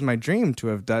is my dream to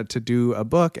have done, to do a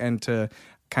book and to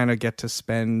kind of get to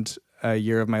spend a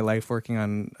year of my life working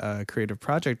on a creative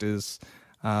project is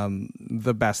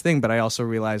the best thing. But I also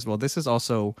realized, well, this is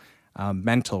also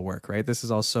mental work, right?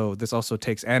 This also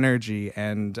takes energy,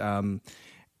 and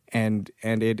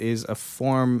it is a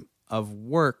form of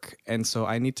work, and so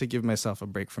I need to give myself a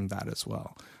break from that as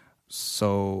well.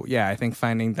 So yeah, I think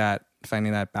finding that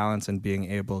balance and being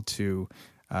able to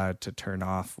turn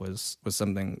off was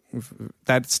something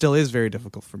that still is very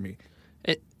difficult for me.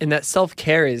 And that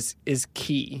self-care is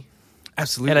key.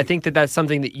 Absolutely. And I think that that's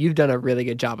something that you've done a really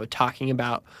good job of talking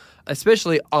about,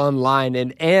 especially online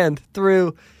and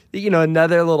through, you know,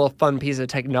 another little fun piece of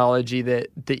technology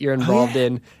that you're involved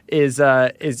in is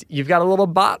you've got a little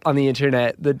bot on the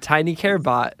internet, the Tiny Care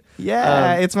bot.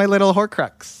 Yeah, it's my little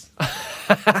Horcrux.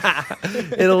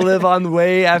 It'll live on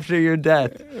way after your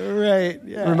death. Right.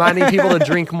 Yeah. Reminding people to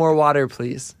drink more water,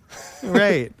 please.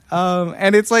 Right.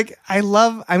 And it's like, I'm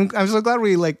so glad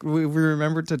we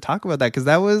remembered to talk about that, because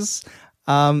that was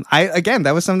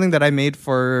that was something that I made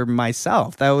for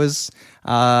myself. That was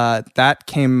that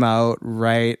came out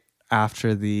right after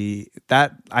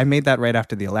I made that right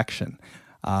after the election.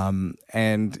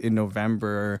 And in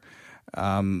November,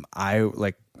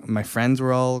 my friends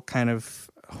were all kind of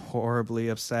horribly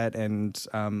upset, and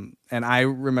I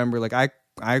remember like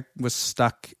I was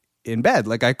stuck in bed.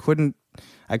 Like I couldn't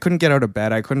get out of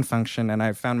bed. I couldn't function, and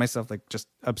I found myself like just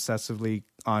obsessively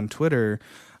on Twitter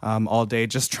all day,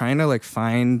 just trying to like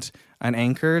find an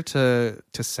anchor to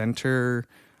center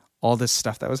all this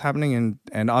stuff that was happening,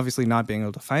 and obviously not being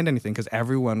able to find anything because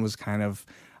everyone was kind of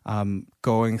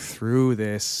going through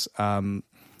this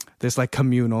like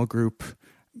communal group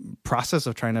process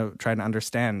of trying to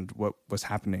understand what was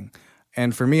happening.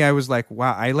 And for me, I was like,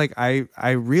 wow,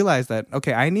 I realized that,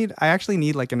 okay, I actually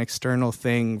need like an external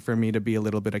thing for me to be a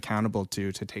little bit accountable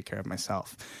to take care of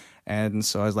myself. And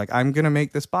so I was like, I'm going to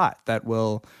make this bot that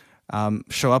will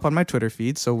show up on my Twitter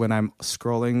feed. So when I'm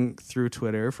scrolling through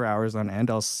Twitter for hours on end,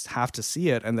 I'll have to see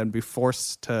it and then be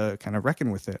forced to kind of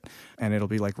reckon with it. And it'll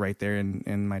be like right there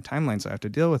in my timeline. So I have to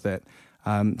deal with it.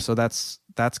 So that's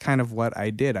kind of what I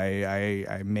did.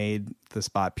 I made this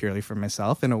bot purely for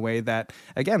myself in a way that,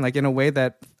 again, like in a way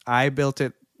that I built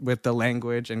it with the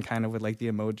language and kind of with like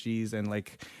the emojis and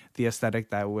like the aesthetic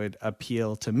that would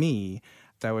appeal to me,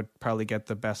 that would probably get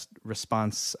the best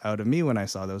response out of me when I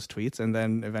saw those tweets. And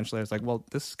then eventually I was like, well,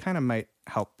 this kind of might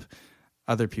help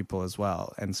other people as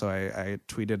well. And so I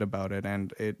tweeted about it,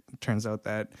 and it turns out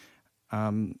that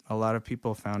a lot of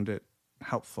people found it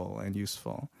helpful and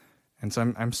useful. And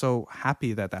so I'm so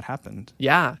happy that happened.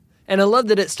 Yeah. And I love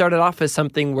that it started off as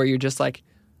something where you're just like,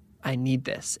 I need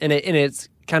this. And it's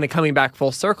kind of coming back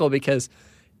full circle, because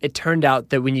it turned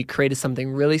out that when you created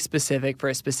something really specific for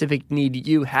a specific need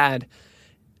you had,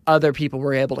 other people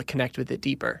were able to connect with it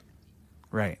deeper.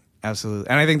 Right. Absolutely.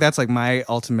 And I think that's like my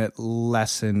ultimate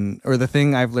lesson, or the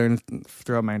thing I've learned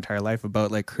throughout my entire life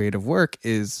about like creative work,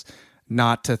 is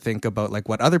not to think about like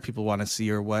what other people want to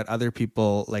see or what other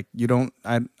people like.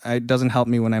 It doesn't help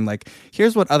me when I'm like,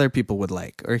 here's what other people would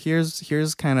like, or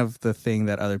here's kind of the thing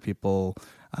that other people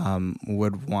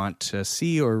would want to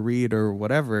see or read or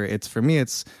whatever. It's, for me,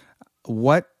 it's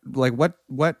what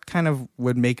kind of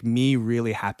would make me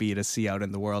really happy to see out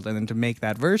in the world, and then to make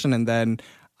that version, and then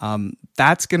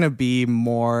that's going to be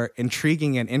more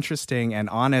intriguing and interesting and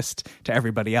honest to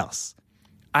everybody else.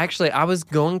 Actually, I was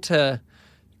going to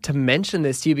mention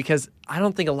this to you, because I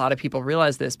don't think a lot of people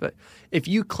realize this, but if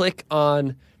you click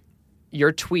on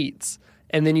your tweets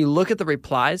and then you look at the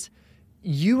replies,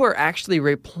 you are actually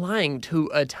replying to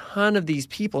a ton of these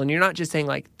people, and you're not just saying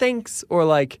like, thanks, or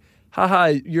like,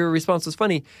 haha, your response was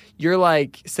funny. You're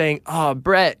like saying, oh,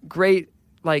 Brett, great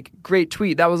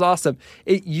tweet. That was awesome.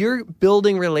 You're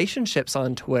building relationships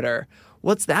on Twitter.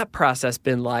 What's that process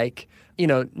been like?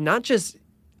 Not just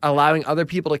allowing other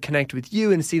people to connect with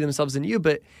you and see themselves in you,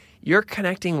 but you're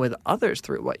connecting with others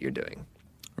through what you're doing.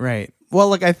 Right. Well,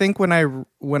 like, I think when I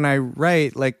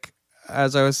write, like,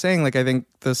 as I was saying, like, I think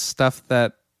the stuff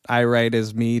that I write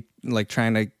is me like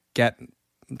trying to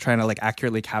like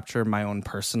accurately capture my own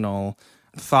personal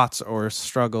thoughts or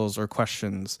struggles or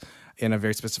questions in a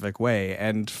very specific way.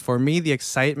 And for me, the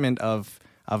excitement of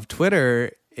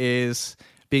Twitter is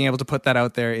being able to put that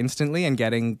out there instantly and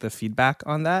getting the feedback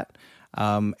on that.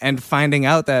 And finding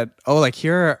out that, like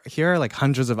here are like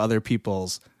hundreds of other people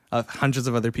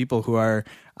who are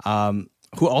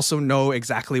who also know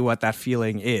exactly what that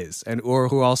feeling is, or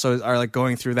who also are like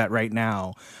going through that right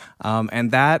now.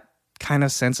 And that kind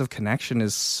of sense of connection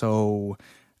is so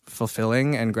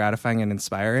fulfilling and gratifying and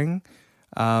inspiring.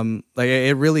 Like,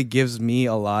 it really gives me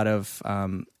a lot of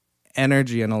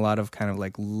energy and a lot of kind of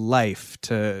like life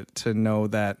to know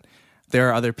that there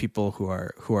are other people who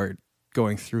are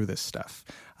going through this stuff.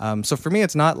 So for me,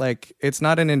 it's not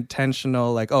an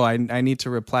intentional like, I need to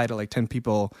reply to like 10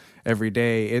 people every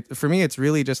day. For me, it's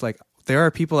really just like, there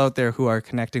are people out there who are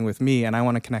connecting with me, and I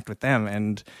want to connect with them.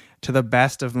 And to the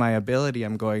best of my ability,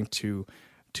 I'm going to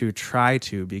try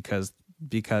to, because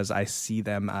I see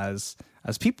them as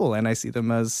people, and I see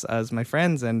them as my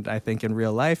friends. And I think in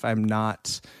real life, I'm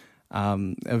not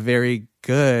very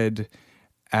good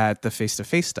at the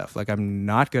face-to-face stuff. Like, I'm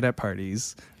not good at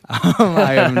parties.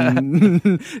 I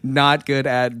am not good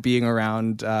at being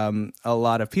around a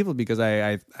lot of people, because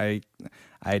I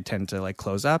tend to like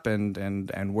close up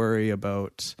and worry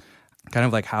about kind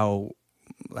of like how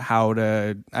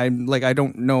to, I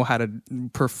don't know how to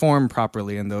perform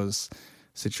properly in those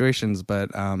situations,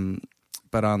 but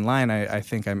online I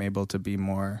think I'm able to be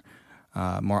more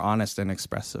honest and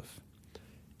expressive.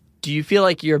 Do you feel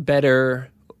like you're better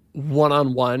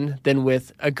one-on-one than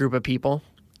with a group of people?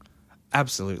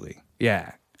 Absolutely.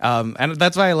 Yeah. And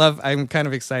that's why I'm kind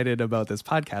of excited about this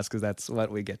podcast, because that's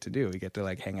what we get to do. We get to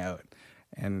like hang out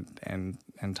and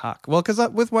talk. Well, because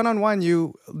with one-on-one,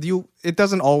 you it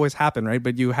doesn't always happen, right?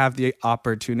 But you have the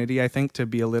opportunity, I think, to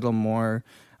be a little more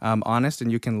honest,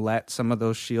 and you can let some of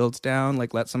those shields down,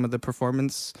 like let some of the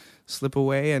performance slip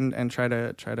away, and try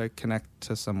to connect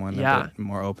to someone a bit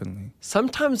more openly.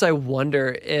 Sometimes I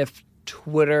wonder if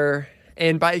Twitter,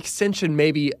 and by extension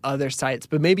maybe other sites,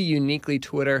 but maybe uniquely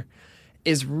Twitter,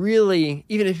 is really,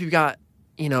 even if you've got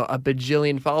a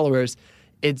bajillion followers,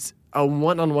 it's a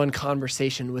one-on-one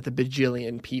conversation with a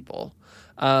bajillion people.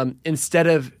 Instead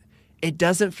of, it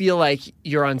doesn't feel like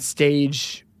you're on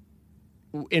stage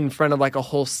in front of like a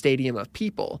whole stadium of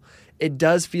people. It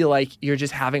does feel like you're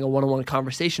just having a one-on-one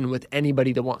conversation with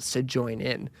anybody that wants to join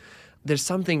in. There's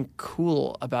something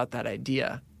cool about that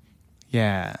idea.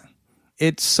 Yeah.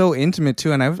 it's so intimate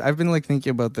too. And I've been like thinking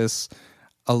about this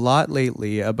a lot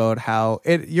lately about how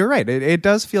you're right. It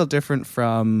does feel different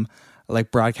from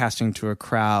like broadcasting to a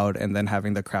crowd and then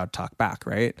having the crowd talk back,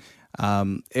 right?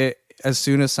 As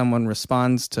soon as someone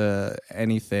responds to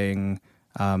anything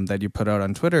that you put out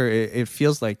on Twitter, it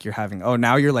feels like you're having,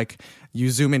 now you're like, you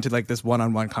zoom into like this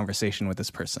one-on-one conversation with this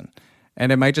person.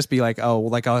 And it might just be like,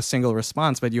 like a single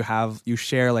response, but you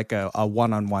share like a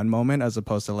one-on-one moment as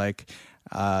opposed to like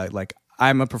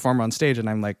I'm a performer on stage and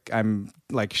I'm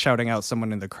like shouting out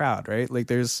someone in the crowd, right? Like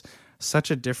there's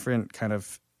such a different kind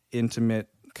of intimate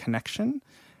connection.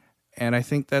 And I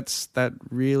think that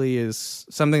really is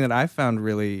something that I found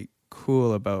really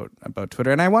cool about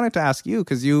Twitter. And I wanted to ask you,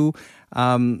 because you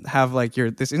have like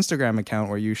this Instagram account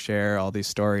where you share all these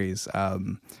stories.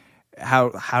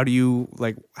 How do you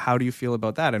feel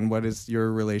about that, and what is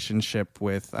your relationship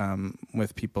with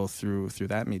people through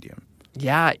that medium?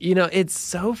 Yeah, it's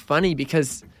so funny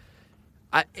because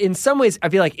in some ways I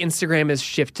feel like Instagram has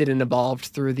shifted and evolved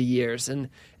through the years, and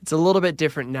it's a little bit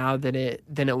different now than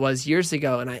it was years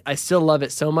ago. And I still love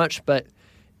it so much, but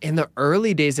in the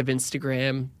early days of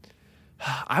Instagram,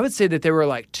 I would say that there were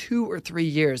like 2 or 3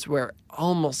 years where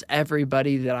almost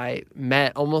everybody that I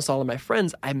met, almost all of my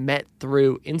friends, I met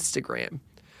through Instagram.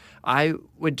 I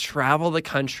would travel the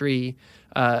country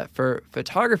for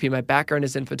photography. My background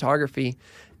is in photography,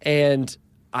 and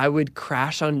I would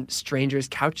crash on strangers'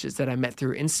 couches that I met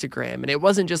through Instagram. And it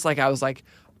wasn't just like I was like,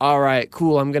 all right,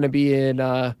 cool, I'm going to be in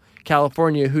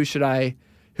California. Who can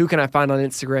I find on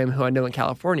Instagram who I know in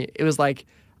California? It was like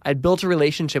I'd built a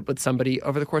relationship with somebody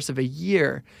over the course of a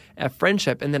year, a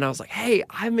friendship, and then I was like, hey,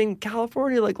 I'm in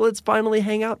California, like let's finally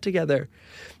hang out together.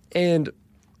 And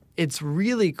it's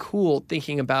really cool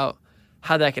thinking about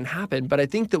how that can happen. But I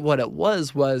think that what it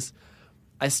was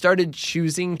I started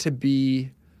choosing to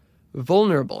be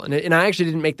vulnerable. And I actually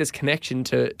didn't make this connection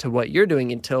to what you're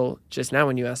doing until just now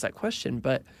when you asked that question.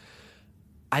 But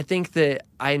I think that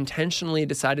I intentionally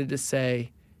decided to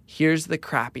say, here's the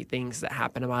crappy things that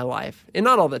happen in my life. And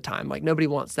not all the time, like nobody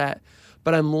wants that.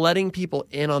 But I'm letting people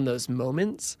in on those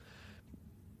moments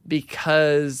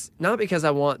not because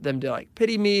I want them to like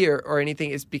pity me or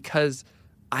anything. It's because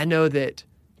I know that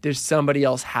there's somebody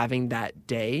else having that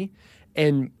day.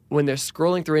 And when they're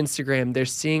scrolling through Instagram, they're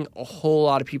seeing a whole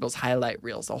lot of people's highlight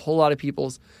reels, a whole lot of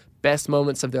people's best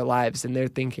moments of their lives. And they're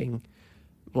thinking,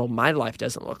 well, my life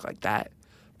doesn't look like that.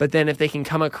 But then if they can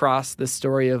come across the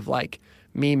story of like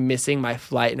me missing my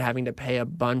flight and having to pay a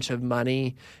bunch of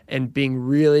money and being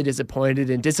really disappointed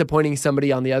and disappointing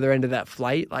somebody on the other end of that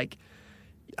flight, like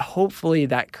hopefully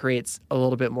that creates a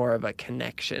little bit more of a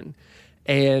connection.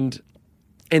 And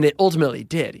it ultimately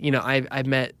did. I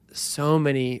met so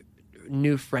many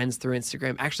new friends through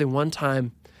Instagram. Actually, one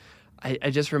time, I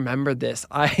just remembered this.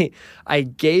 I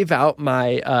gave out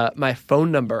my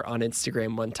phone number on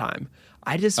Instagram one time.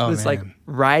 I just was like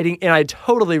writing, and I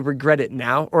totally regret it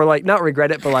now, or like not regret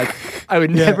it, but like I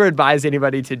would never advise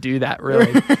anybody to do that,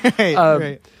 really.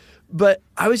 Right. But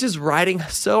I was just riding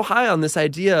so high on this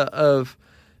idea of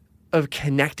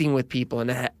connecting with people,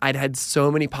 and I'd had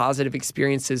so many positive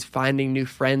experiences finding new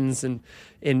friends and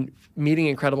meeting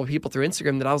incredible people through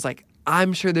Instagram that I was like,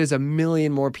 I'm sure there's a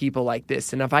million more people like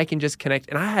this, and if I can just connect,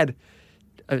 and I had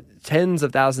tens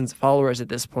of thousands of followers at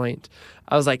this point.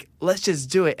 I was like, let's just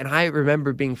do it. And I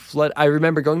remember being flooded. I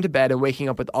remember going to bed and waking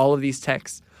up with all of these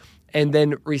texts and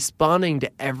then responding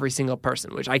to every single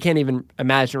person, which I can't even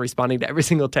imagine responding to every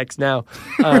single text now.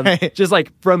 Right. Just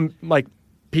like from like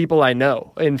people I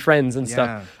know and friends and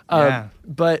stuff.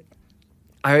 But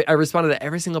I responded to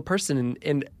every single person,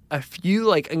 and a few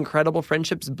like incredible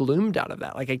friendships bloomed out of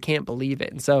that. Like I can't believe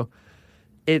it. And so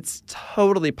it's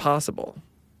totally possible.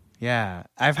 Yeah,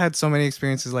 I've had so many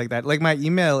experiences like that. Like my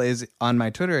email is on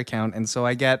my Twitter account, and so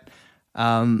I get,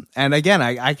 and again,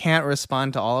 I can't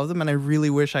respond to all of them, and I really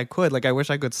wish I could. Like I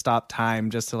wish I could stop time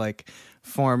just to like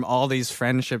form all these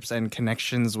friendships and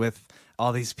connections with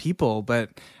all these people.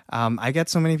 But I get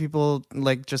so many people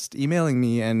like just emailing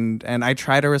me, and I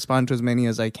try to respond to as many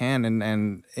as I can,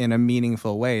 and in a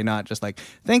meaningful way, not just like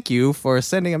thank you for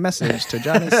sending a message to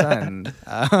Johnny's son.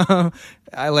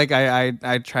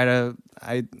 I try to.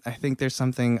 I think there's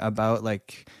something about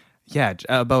like,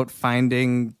 about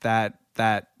finding that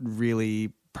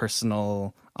really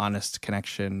personal, honest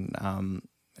connection,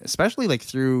 especially like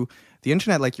through the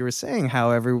internet, like you were saying, how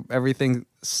everything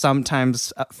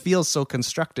sometimes feels so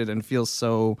constructed and feels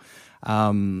so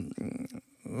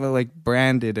like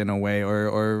branded in a way,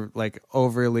 or like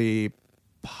overly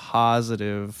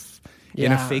positive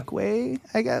in a fake way,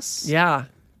 I guess. Yeah.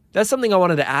 That's something I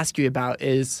wanted to ask you about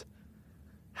is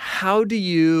how do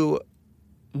you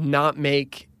not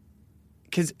make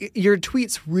because your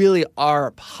tweets really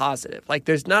are positive. Like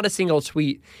there's not a single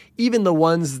tweet, even the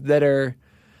ones that are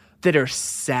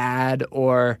sad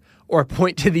or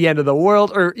point to the end of the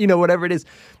world or, whatever it is.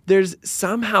 There's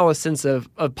somehow a sense of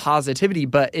positivity,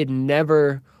 but it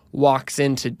never walks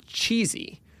into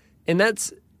cheesy. And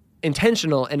that's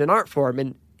intentional and an art form.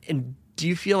 And do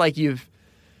you feel like you've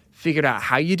figured out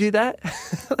how you do that?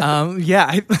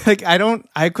 Yeah,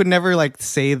 I could never like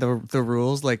say the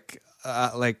rules. Like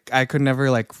I could never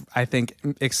I think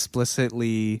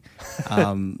explicitly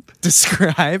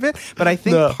describe it. But I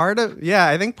think part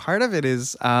of it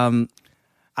is I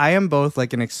am both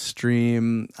like an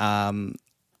extreme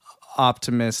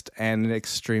optimist and an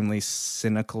extremely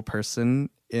cynical person.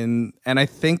 And I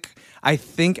think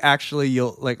actually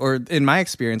you'll or in my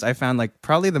experience, I found like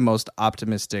probably the most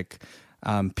optimistic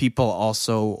people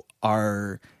also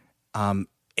are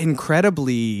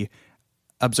incredibly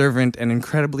observant and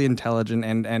incredibly intelligent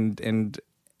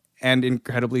and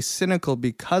incredibly cynical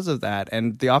because of that.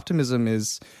 And the optimism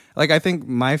is I think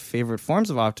my favorite forms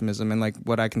of optimism and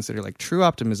what I consider true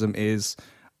optimism is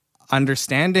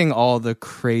understanding all the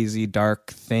crazy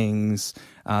dark things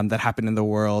that happen in the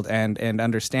world and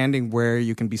understanding where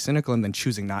you can be cynical and then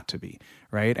choosing not to be,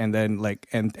 right? And then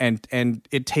and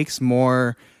it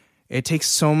takes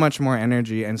so much more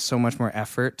energy and so much more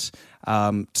effort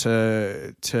to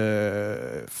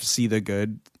see the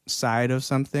good side of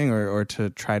something or to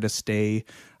try to stay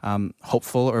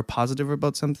hopeful or positive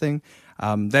about something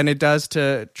than it does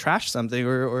to trash something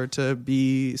or to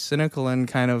be cynical and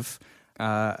kind of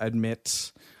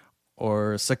admit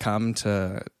or succumb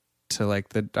to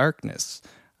the darkness.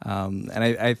 And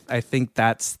I think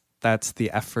that's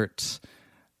the effort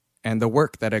and the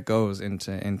work that it goes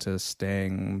into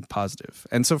staying positive.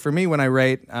 And so for me, when I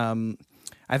write,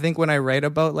 I think when I write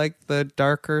about the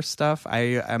darker stuff,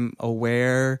 I am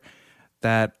aware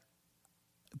that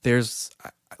there's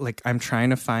I'm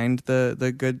trying to find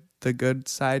the good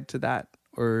side to that,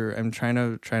 or I'm trying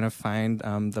to find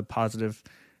the positive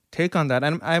take on that.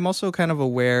 And I'm also kind of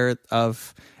aware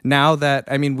of now that,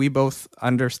 we both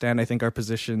understand, I think, our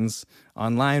positions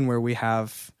online where we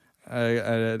have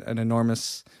an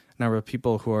enormous number of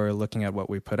people who are looking at what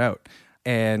we put out.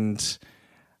 And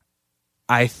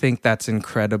I think that's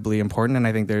incredibly important. And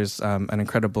I think there's an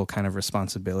incredible kind of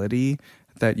responsibility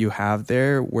that you have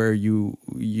there where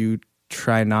you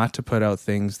try not to put out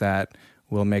things that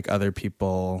will make other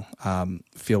people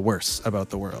feel worse about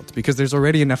the world, because there's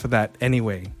already enough of that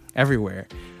anyway, everywhere.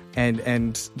 And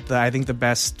I think the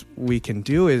best we can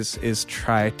do is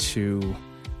try to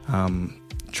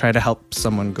help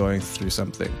someone going through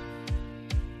something.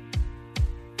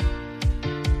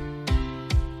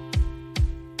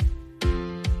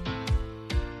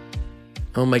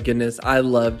 Oh my goodness, I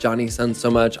love Johnny Sun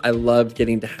so much. I loved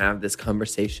getting to have this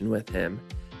conversation with him.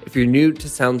 If you're new to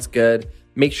Sounds Good,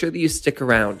 make sure that you stick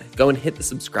around. Go and hit the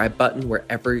subscribe button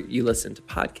wherever you listen to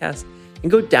podcasts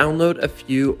and go download a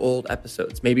few old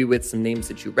episodes, maybe with some names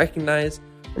that you recognize,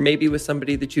 or maybe with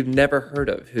somebody that you've never heard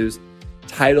of whose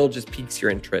title just piques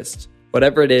your interest.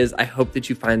 Whatever it is, I hope that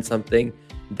you find something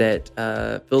that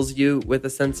fills you with a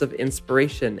sense of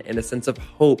inspiration and a sense of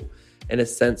hope and a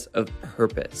sense of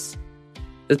purpose.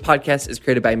 This podcast is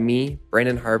created by me,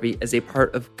 Brandon Harvey, as a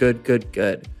part of Good, Good,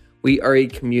 Good. We are a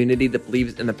community that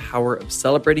believes in the power of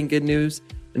celebrating good news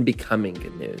and becoming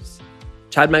good news.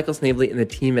 Chad Michael Snavely and the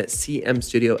team at CM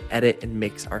Studio edit and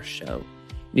mix our show.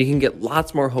 You can get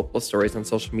lots more hopeful stories on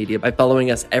social media by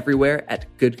following us everywhere at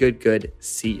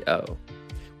GoodGoodGoodCO.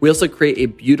 We also create a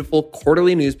beautiful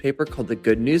quarterly newspaper called The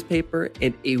Good Newspaper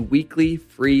and a weekly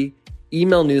free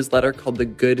email newsletter called The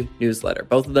Good Newsletter.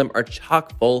 Both of them are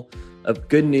chock full of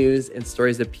good news and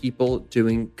stories of people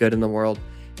doing good in the world.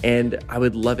 And I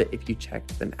would love it if you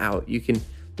checked them out. You can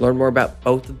learn more about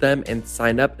both of them and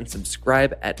sign up and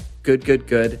subscribe at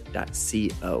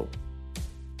goodgoodgood.co.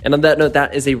 And on that note,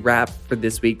 that is a wrap for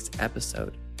this week's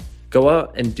episode. Go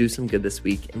out and do some good this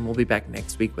week, and we'll be back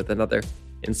next week with another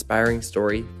inspiring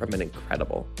story from an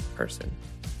incredible person.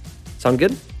 Sound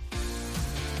good?